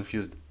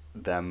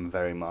them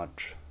very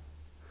much.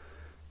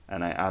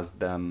 And I asked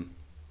them,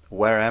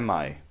 "Where am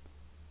I?"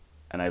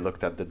 And I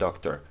looked at the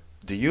doctor.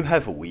 "Do you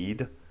have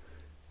weed?"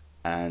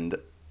 And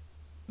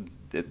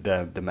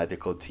the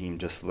medical team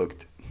just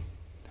looked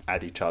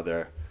at each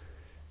other,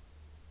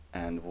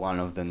 and one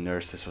of the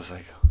nurses was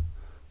like,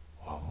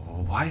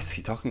 "Why is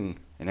he talking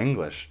in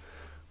English?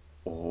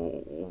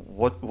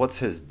 What's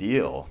his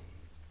deal?"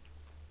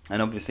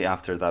 And obviously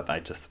after that I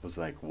just was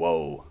like,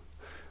 "Whoa,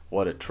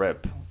 what a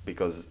trip,"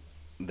 because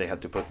they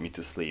had to put me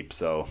to sleep.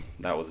 So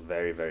that was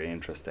very, very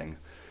interesting.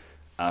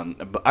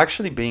 But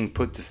actually being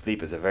put to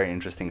sleep is a very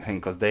interesting thing,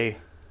 because they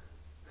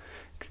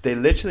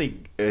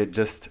literally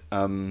just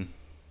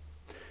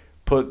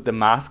put the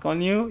mask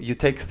on you. You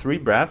take 3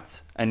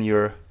 breaths and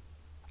you're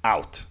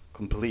out,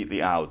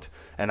 completely out.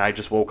 And I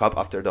just woke up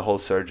after the whole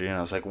surgery, and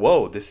I was like,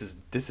 "Whoa, this is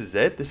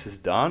it. This is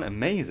done.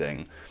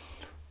 Amazing."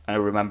 I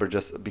remember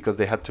just because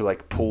they had to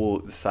like pull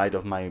the side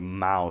of my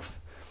mouth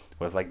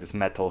with like this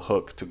metal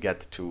hook to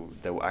get to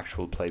the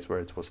actual place where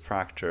it was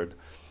fractured.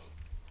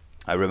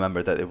 I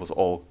remember that it was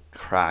all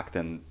cracked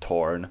and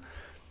torn,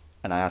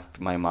 and I asked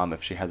my mom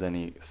if she has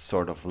any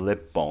sort of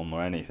lip balm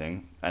or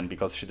anything, and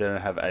because she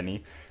didn't have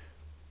any,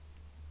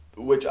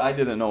 which I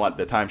didn't know at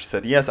the time. She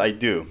said, "Yes, I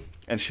do,"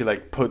 and she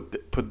like put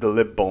the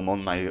lip balm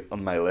on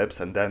my lips,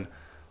 and then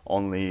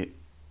only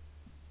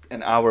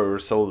an hour or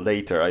so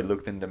later, I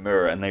looked in the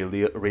mirror and I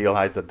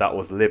realized that that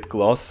was lip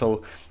gloss.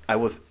 So I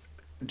was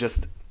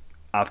just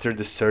after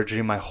the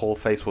surgery, my whole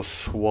face was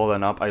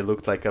swollen up. I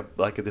looked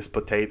like this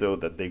potato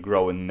that they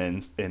grow in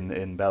Minsk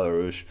in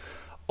Belarus,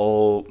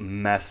 all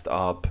messed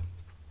up,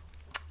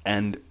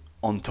 and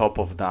on top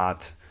of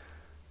that,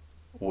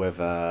 with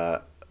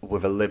a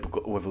with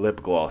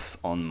lip gloss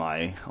on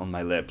my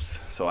lips.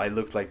 So I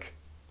looked like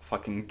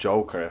fucking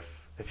Joker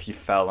if he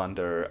fell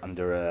under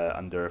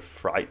a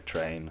freight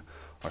train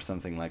or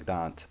something like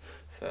that.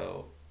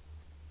 So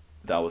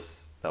that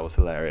was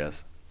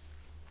hilarious.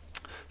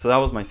 So that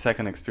was my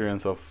second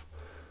experience of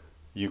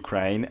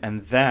Ukraine,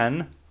 and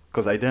then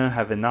because I didn't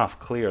have enough,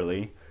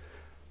 clearly,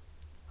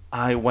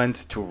 I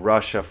went to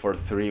Russia for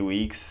 3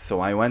 weeks. So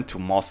I went to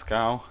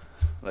Moscow.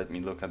 Let me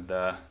look at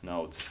the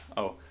notes.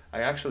 Oh, I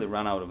actually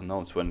ran out of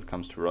notes when it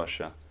comes to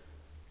Russia.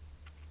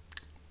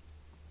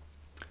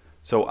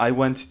 So I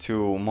went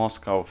to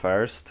Moscow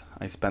first.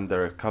 I spent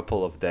there a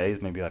couple of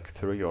days, maybe like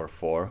 3 or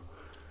 4.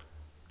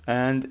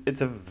 And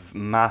it's a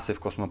massive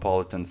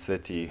cosmopolitan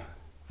city,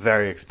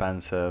 very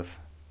expensive,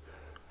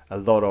 a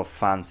lot of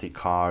fancy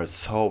cars,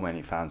 so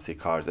many fancy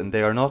cars. And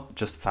they are not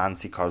just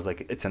fancy cars,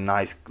 like it's a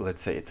nice,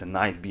 let's say it's a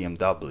nice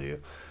BMW.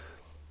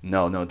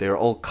 No, no, they're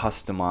all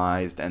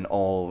customized and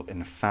all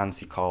in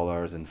fancy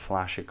colors and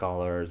flashy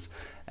colors.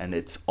 And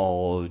it's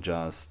all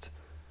just,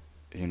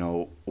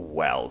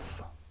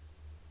 wealth.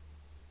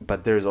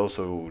 But there's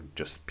also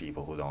just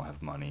people who don't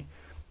have money.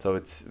 So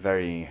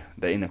the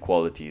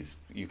inequalities,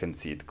 you can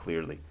see it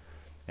clearly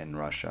in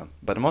Russia.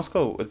 But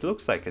Moscow, it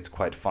looks like it's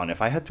quite fun.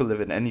 If I had to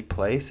live in any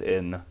place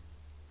in,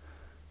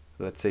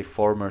 let's say,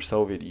 former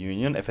Soviet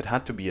Union, if it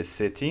had to be a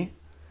city,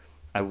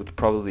 I would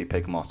probably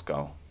pick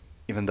Moscow,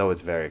 even though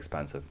it's very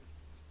expensive.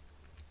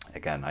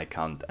 Again, I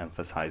can't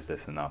emphasize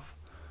this enough.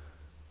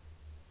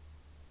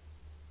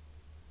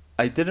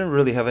 I didn't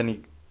really have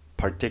any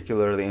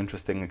particularly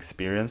interesting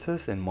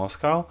experiences in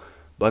Moscow,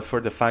 but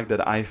for the fact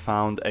that I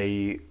found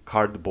a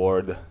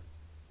cardboard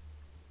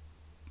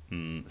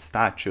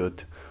statue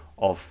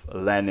of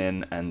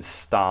Lenin and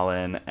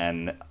Stalin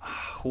and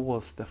who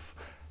was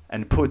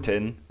and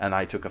Putin, and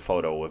I took a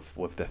photo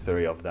with the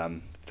three of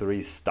them,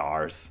 3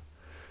 stars,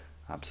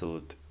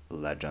 absolute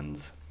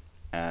legends.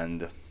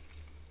 And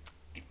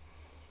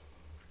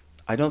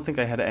I don't think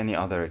I had any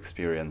other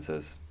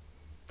experiences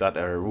that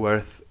are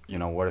worth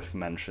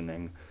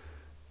mentioning.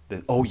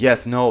 Oh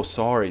yes, no,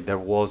 sorry, there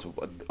was,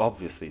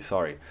 obviously,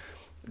 sorry.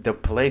 The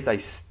place I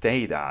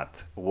stayed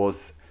at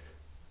was,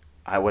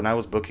 when I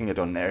was booking it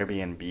on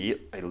Airbnb,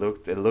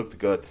 it looked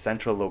good,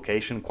 central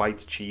location,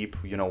 quite cheap.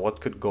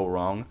 What could go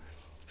wrong?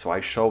 So I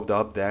showed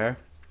up there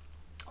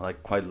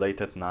like quite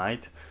late at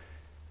night,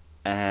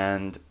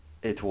 and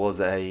it was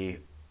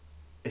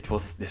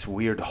this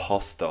weird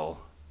hostel.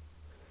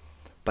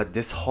 But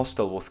this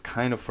hostel was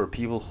kind of for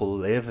people who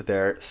live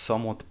there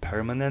somewhat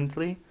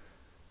permanently.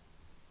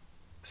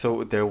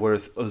 So there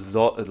was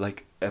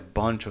like a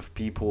bunch of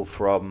people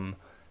from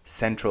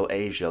Central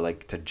Asia,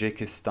 like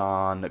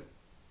Tajikistan,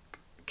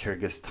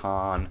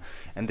 Kyrgyzstan,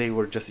 and they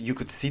were just, you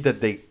could see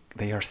that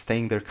they are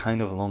staying there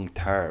kind of long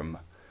term,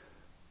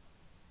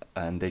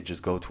 and they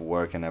just go to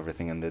work and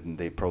everything, and then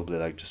they probably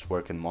like just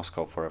work in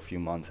Moscow for a few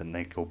months and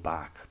they go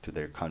back to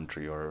their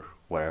country or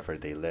wherever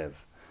they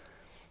live.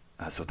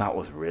 So that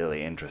was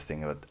really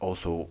interesting. But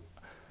also,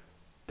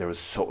 there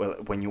was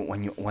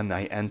when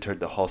I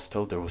entered the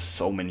hostel, there was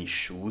so many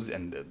shoes,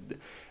 and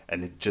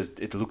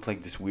it looked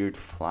like this weird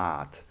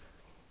flat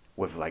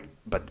with like,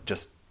 but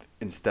just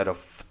instead of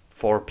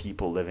 4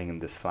 people living in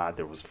this flat,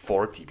 there was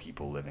 40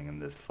 people living in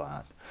this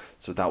flat.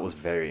 So that was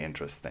very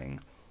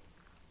interesting.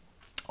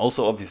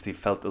 Also, obviously,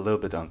 felt a little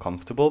bit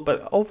uncomfortable,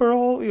 but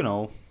overall,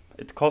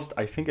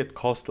 I think it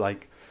cost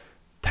like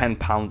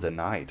 £10 a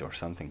night or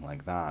something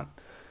like that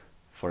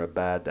for a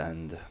bed,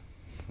 and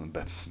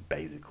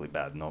basically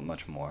bed, not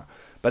much more.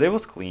 But it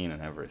was clean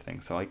and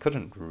everything, so I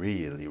couldn't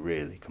really,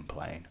 really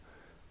complain.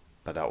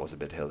 But that was a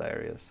bit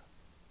hilarious.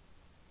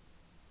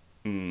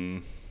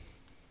 Mm.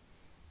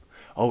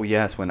 Oh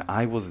yes, when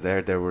I was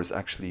there was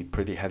actually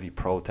pretty heavy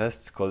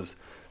protests because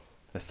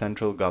the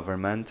central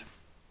government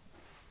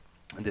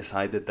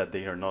decided that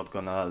they are not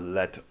gonna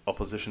let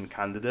opposition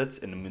candidates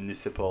in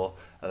municipal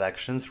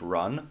elections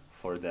run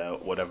for the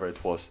whatever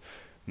it was,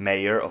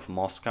 mayor of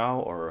Moscow,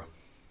 or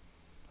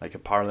like a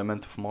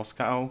parliament of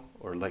Moscow,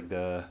 or like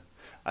the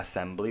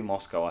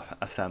Moscow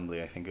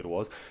assembly, I think it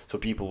was. So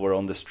people were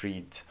on the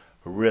street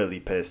really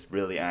pissed,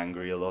 really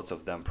angry, lots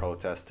of them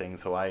protesting.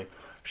 So I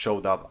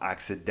showed up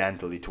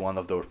accidentally to one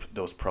of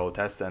those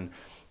protests, and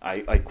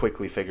I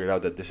quickly figured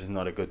out that this is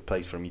not a good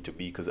place for me to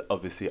be because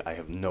obviously I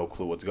have no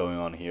clue what's going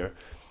on here.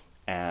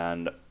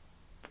 And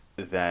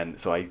then,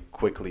 so I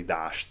quickly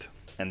dashed,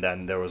 and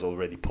then there was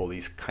already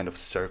police kind of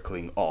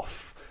circling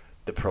off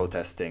the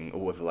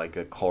protesting with like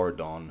a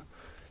cordon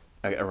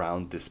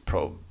around this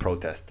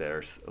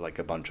protesters, like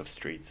a bunch of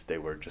streets. They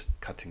were just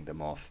cutting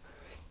them off.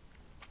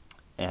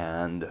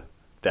 And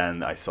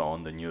then I saw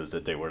on the news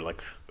that they were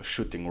like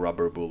shooting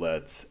rubber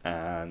bullets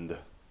and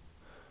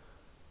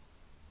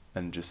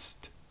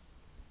just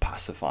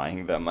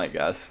pacifying them, I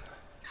guess.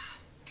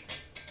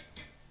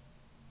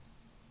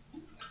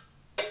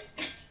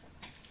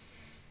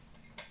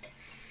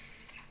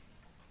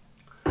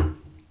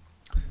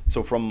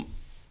 So from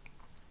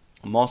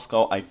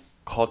Moscow, I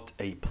caught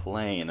a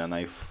plane and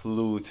I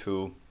flew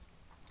to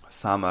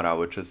Samara,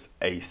 which is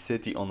a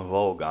city on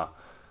Volga.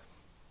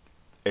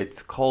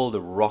 It's called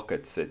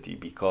Rocket City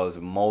because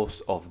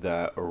most of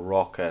the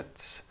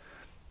rockets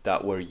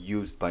that were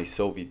used by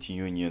Soviet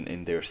Union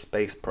in their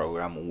space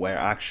program were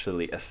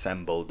actually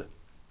assembled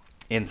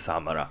in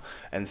Samara.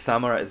 And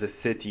Samara is a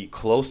city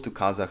close to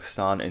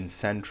Kazakhstan in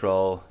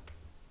central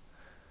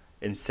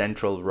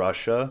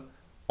Russia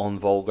on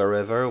Volga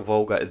River.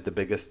 Volga is the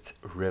biggest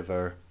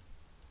river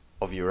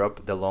of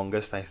Europe, the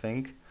longest, I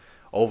think.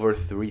 Over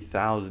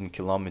 3,000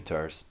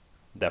 kilometers,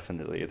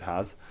 definitely it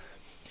has.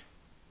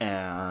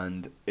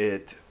 And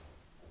the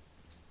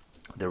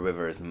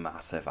river is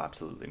massive,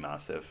 absolutely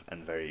massive,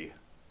 and very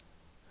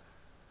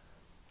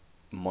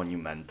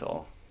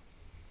monumental.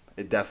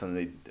 It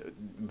definitely,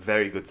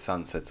 very good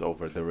sunsets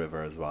over the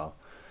river as well.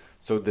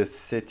 So this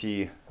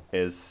city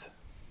is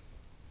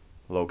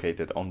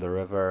located on the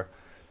river.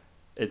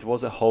 It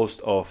was a host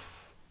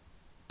of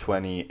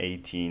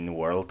 2018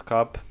 World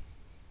Cup.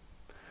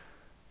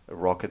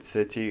 Rocket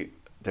City.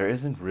 There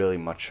isn't really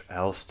much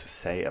else to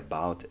say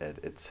about it.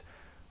 It's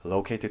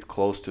located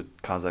close to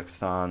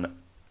Kazakhstan,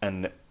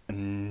 and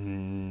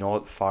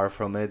not far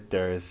from it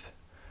there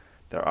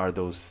are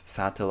those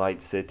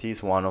satellite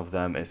cities. One of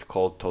them is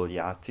called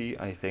Togliatti,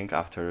 I think,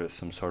 after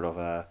some sort of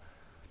a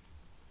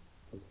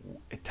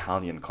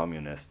Italian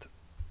communist.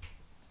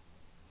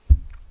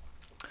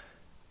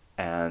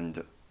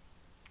 And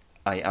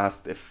I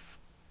asked if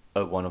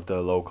one of the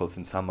locals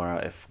in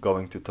Samara if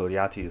going to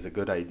Togliatti is a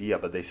good idea,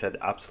 but they said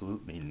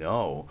absolutely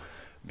no,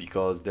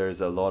 because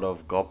there's a lot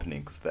of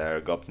gopniks there.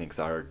 Gopniks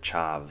are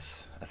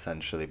chavs,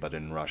 essentially, but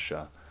in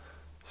Russia.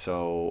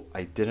 So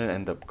I didn't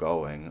end up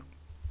going.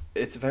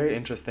 It's very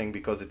interesting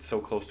because it's so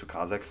close to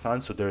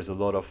Kazakhstan, so there's a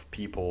lot of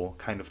people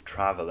kind of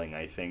traveling,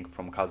 I think,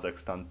 from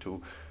Kazakhstan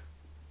to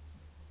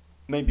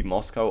maybe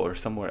Moscow or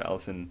somewhere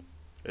else in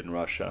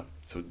Russia.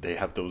 So they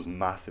have those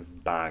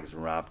massive bags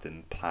wrapped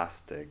in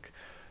plastic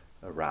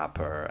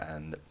wrapper,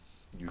 and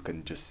you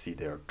can just see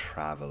they're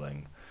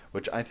traveling,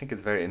 which I think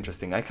is very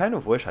interesting. I kind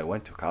of wish I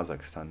went to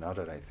Kazakhstan now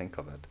that I think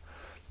of it,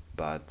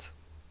 but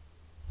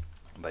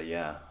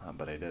yeah,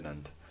 but I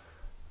didn't.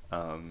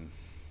 Um,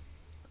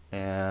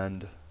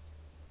 and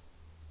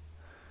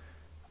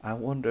I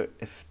wonder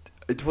if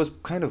it was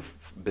kind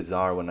of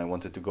bizarre when I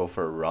wanted to go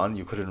for a run.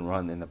 You couldn't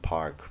run in the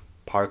park.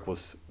 Park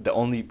was the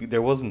only.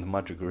 There wasn't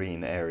much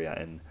green area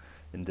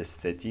in this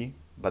city,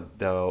 but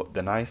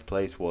the nice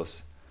place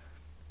was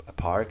a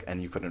park,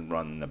 and you couldn't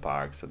run in the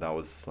park, so that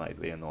was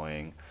slightly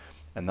annoying.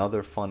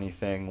 Another funny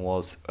thing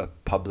was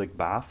public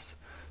baths.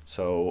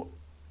 So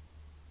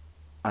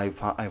I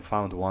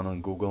found one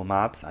on Google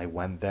Maps. I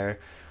went there.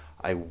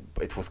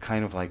 It was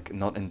kind of like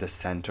not in the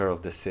center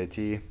of the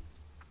city,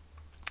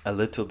 a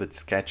little bit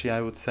sketchy,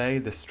 I would say,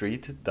 the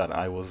street that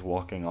I was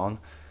walking on.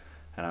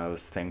 And I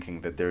was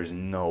thinking that there's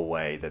no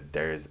way that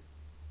there's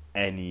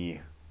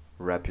any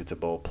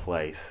reputable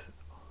place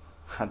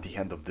at the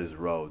end of this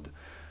road.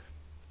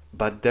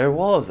 But there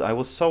was. I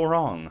was so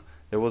wrong.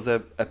 There was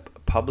a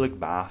public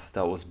bath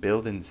that was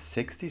built in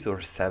 60s or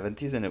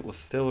 70s, and it was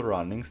still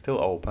running, still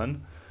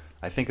open.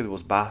 I think it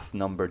was bath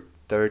number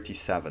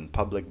 37,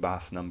 public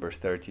bath number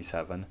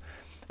 37.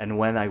 And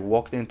when I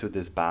walked into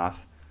this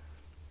bath,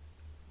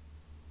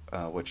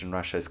 which in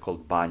Russia is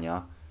called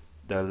banya,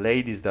 the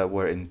ladies that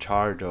were in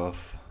charge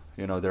of,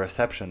 the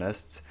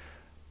receptionists,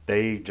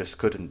 they just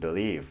couldn't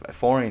believe. A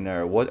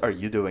foreigner, what are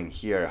you doing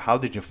here? How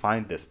did you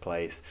find this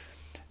place?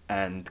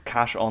 And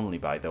cash only,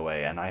 by the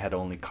way, and I had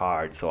only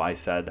card, so I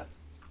said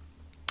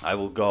I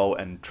will go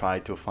and try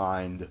to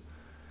find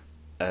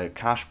a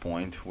cash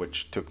point,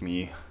 which took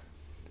me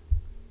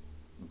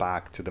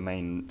back to the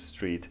main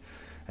street.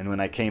 And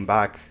when I came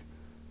back,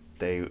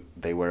 they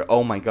were,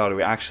 oh my god,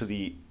 we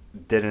actually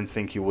didn't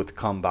think you would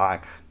come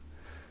back.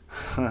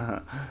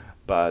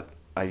 But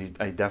I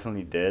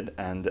definitely did,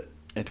 and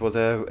it was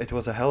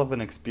a hell of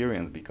an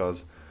experience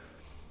because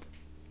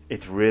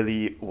it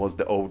really was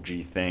the OG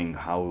thing,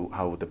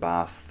 how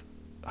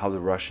the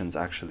Russians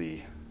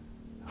actually,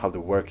 how the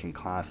working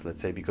class,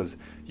 let's say, because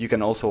you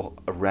can also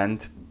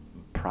rent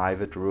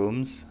private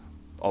rooms,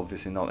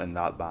 obviously not in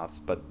that baths,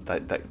 but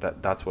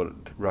that's what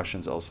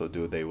Russians also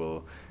do. They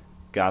will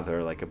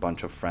gather like a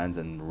bunch of friends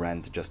and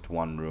rent just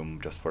one room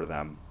just for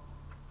them.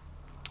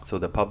 So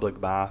the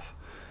public bath,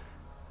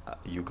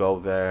 you go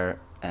there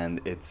and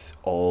it's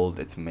old,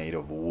 it's made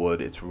of wood,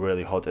 it's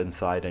really hot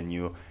inside, and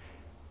you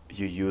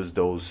use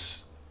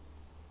those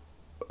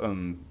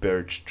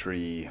birch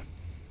tree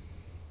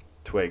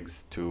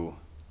twigs to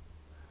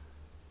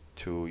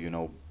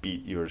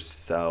beat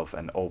yourself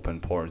and open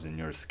pores in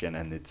your skin,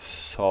 and it's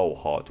so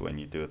hot when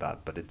you do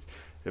that, but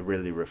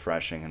really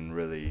refreshing and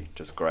really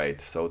just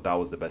great. So that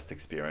was the best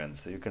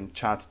experience. So you can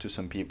chat to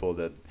some people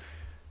that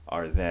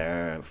are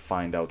there,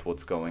 find out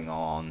what's going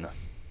on,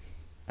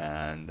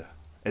 and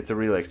it's a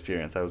real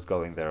experience. I was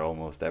going there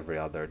almost every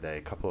other day,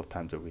 a couple of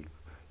times a week,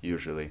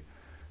 usually.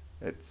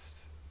 It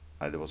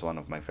was one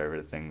of my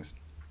favorite things.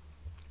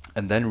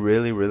 And then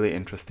really, really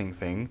interesting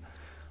thing,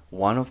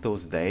 one of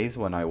those days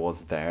when I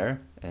was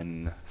there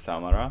in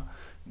Samara,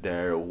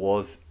 there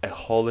was a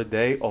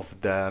holiday of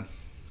the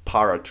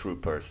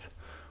paratroopers,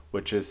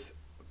 which is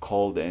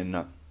called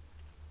in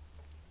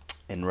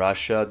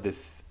Russia,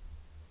 this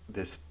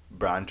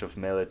branch of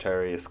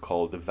military is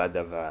called the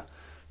VDV.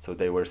 So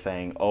they were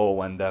saying, oh,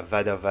 when the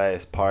VDV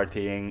is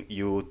partying,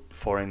 you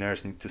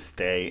foreigners need to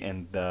stay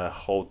in the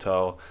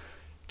hotel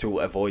to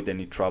avoid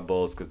any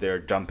troubles because they're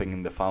jumping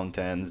in the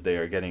fountains, they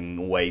are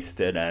getting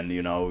wasted, and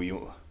you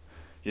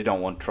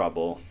don't want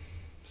trouble.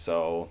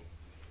 So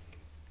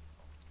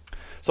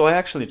I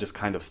actually just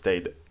kind of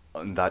stayed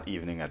on that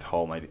evening at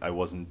home. I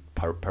wasn't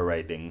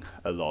parading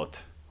a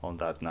lot on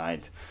that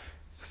night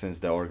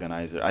since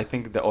I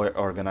think the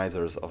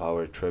organizers of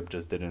our trip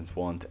just didn't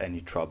want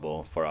any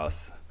trouble for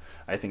us.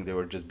 I think they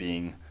were just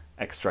being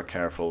extra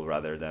careful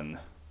rather than,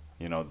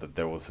 that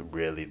there was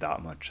really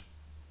that much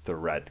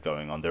threat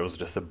going on. There was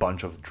just a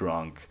bunch of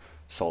drunk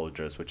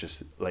soldiers, which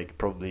is like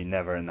probably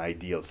never an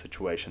ideal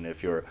situation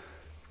if you're,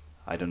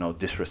 I don't know,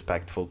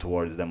 disrespectful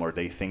towards them or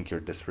they think you're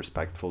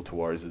disrespectful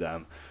towards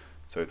them.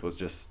 So it was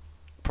just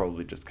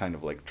probably just kind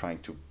of like trying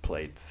to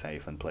play it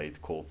safe and play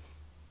it cool.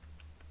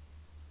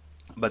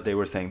 But they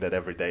were saying that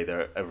every day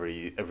there,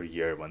 every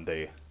year when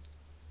they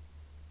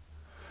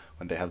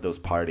have those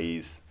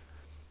parties,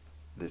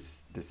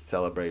 this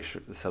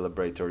celebration, the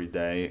celebratory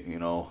day,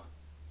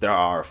 there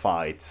are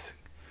fights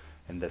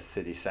in the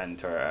city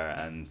center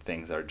and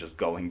things are just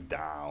going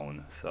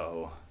down.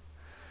 So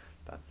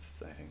I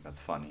think that's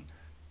funny.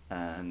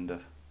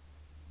 And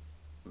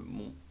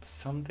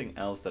something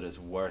else that is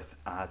worth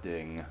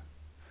adding.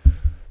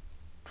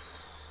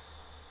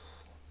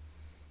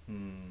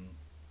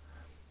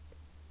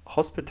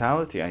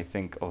 Hospitality, I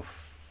think,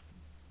 of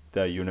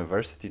the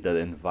university that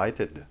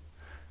invited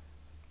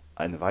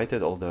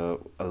a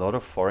lot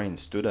of foreign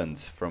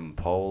students from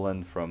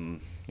Poland,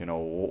 from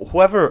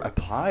whoever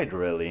applied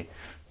really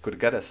could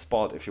get a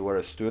spot if you were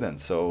a student.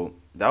 So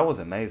that was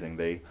amazing.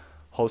 They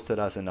hosted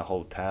us in a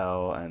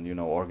hotel and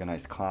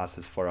organized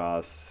classes for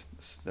us.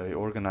 They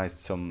organized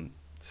some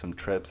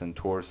trips and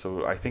tours.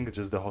 So I think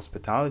just the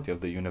hospitality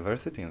of the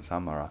university in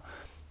Samara,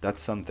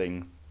 that's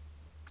something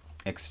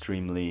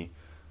extremely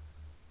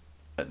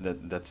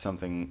that's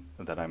something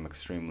that I'm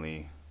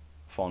extremely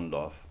fond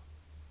of.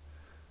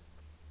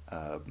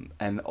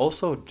 And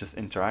also just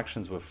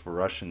interactions with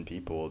Russian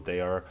people.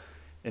 They are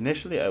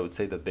initially, I would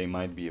say that they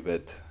might be a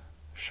bit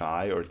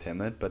shy or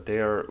timid, but they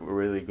are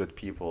really good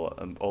people.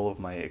 And all of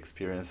my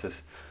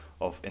experiences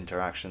of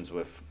interactions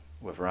with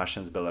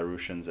Russians,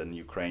 Belarusians, and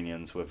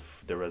Ukrainians,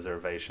 with the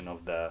reservation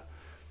of the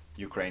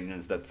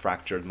Ukrainians that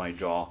fractured my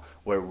jaw,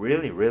 were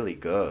really, really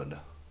good.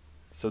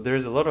 So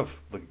there's a lot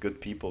of like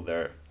good people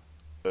there,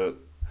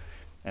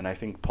 and I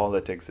think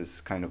politics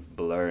is kind of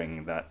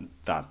blurring that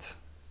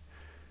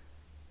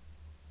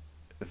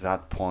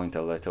point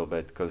a little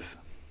bit, because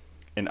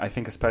I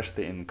think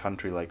especially in a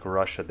country like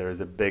Russia, there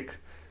is a big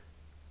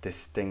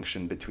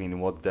distinction between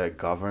what the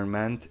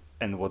government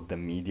and what the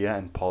media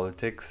and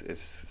politics is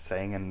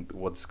saying and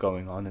what's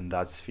going on in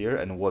that sphere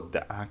and what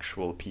the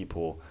actual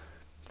people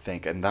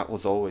think. And that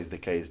was always the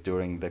case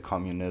during the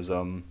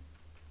communism,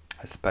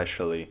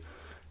 especially.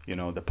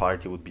 The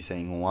party would be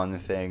saying one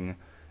thing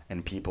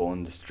and people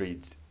on the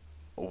street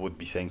would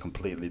be saying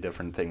completely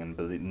different thing,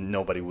 and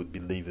nobody would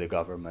believe the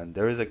government.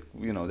 There's a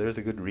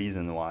good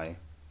reason why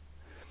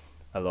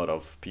a lot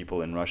of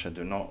people in Russia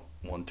do not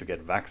want to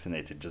get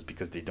vaccinated, just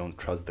because they don't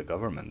trust the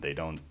government. They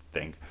don't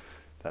think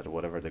that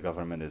whatever the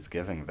government is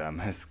giving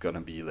them is going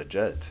to be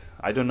legit.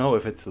 I don't know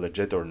if it's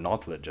legit or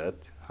not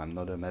legit. I'm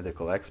not a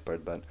medical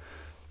expert, but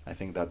I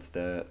think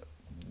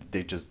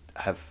they just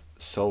have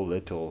so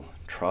little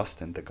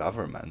trust in the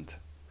government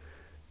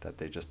that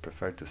they just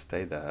prefer to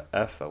stay the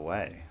F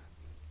away.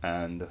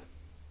 And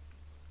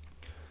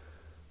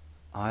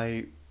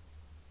I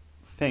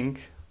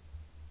think,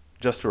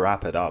 just to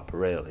wrap it up,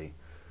 really,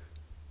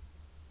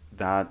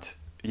 that,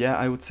 yeah,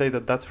 I would say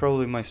that that's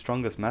probably my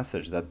strongest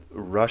message, that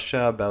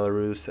Russia,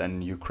 Belarus,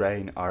 and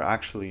Ukraine are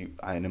actually,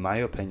 in my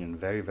opinion,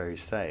 very, very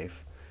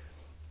safe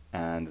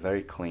and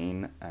very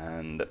clean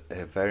and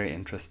very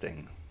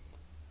interesting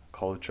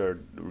culture,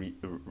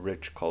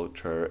 rich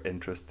culture,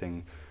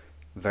 interesting,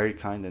 very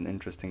kind and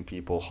interesting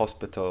people,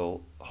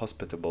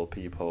 hospitable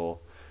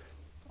people,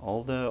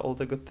 all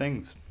the good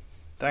things.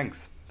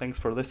 Thanks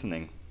for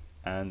listening,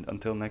 and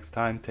until next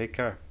time, take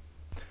care.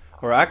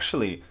 Or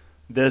actually,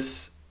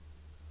 this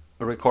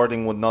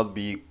recording would not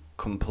be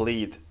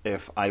complete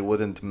if I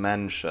wouldn't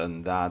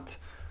mention that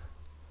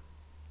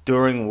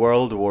during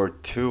World War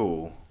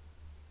II,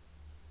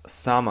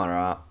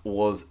 Samara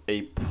was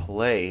a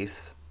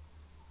place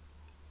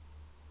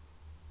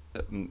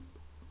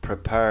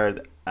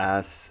prepared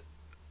as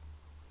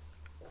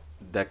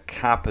the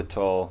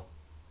capital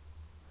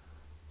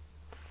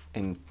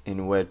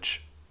in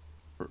which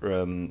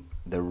the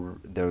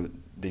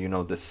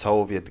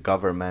Soviet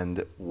government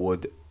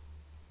would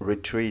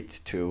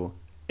retreat to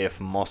if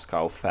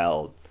Moscow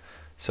fell.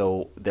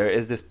 So there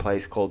is this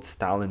place called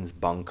Stalin's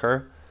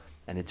Bunker,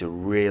 and it's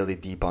really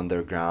deep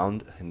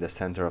underground in the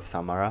center of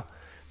Samara,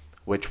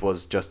 which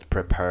was just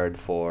prepared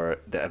for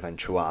the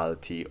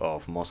eventuality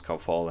of Moscow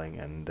falling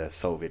and the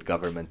Soviet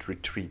government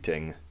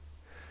retreating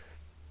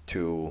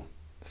to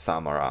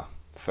Samara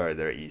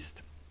further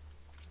east.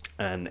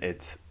 And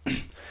it's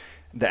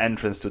the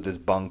entrance to this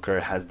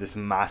bunker has this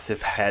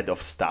massive head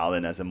of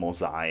Stalin as a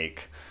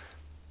mosaic.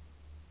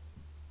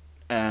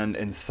 And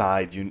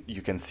inside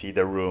you can see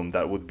the room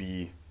that would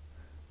be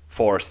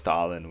for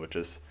Stalin, which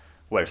is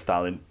where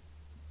Stalin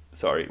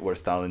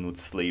would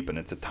sleep, and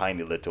it's a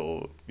tiny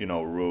little,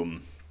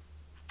 room.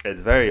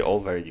 It's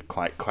very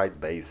quite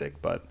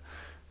basic, but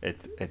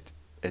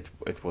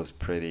it was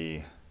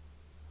pretty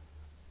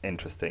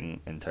interesting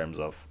in terms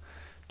of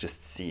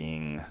just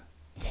seeing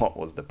what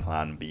was the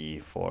plan B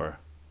for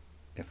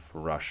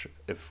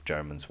if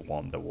Germans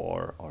won the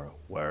war, or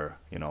were,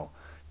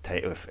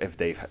 if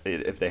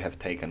they have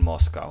taken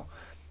Moscow.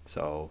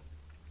 So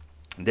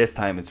this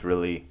time it's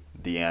really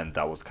the end.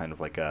 That was kind of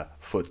like a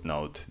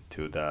footnote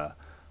to the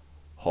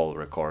whole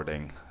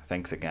recording.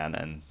 Thanks again,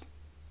 and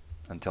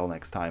until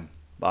next time.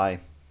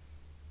 Bye.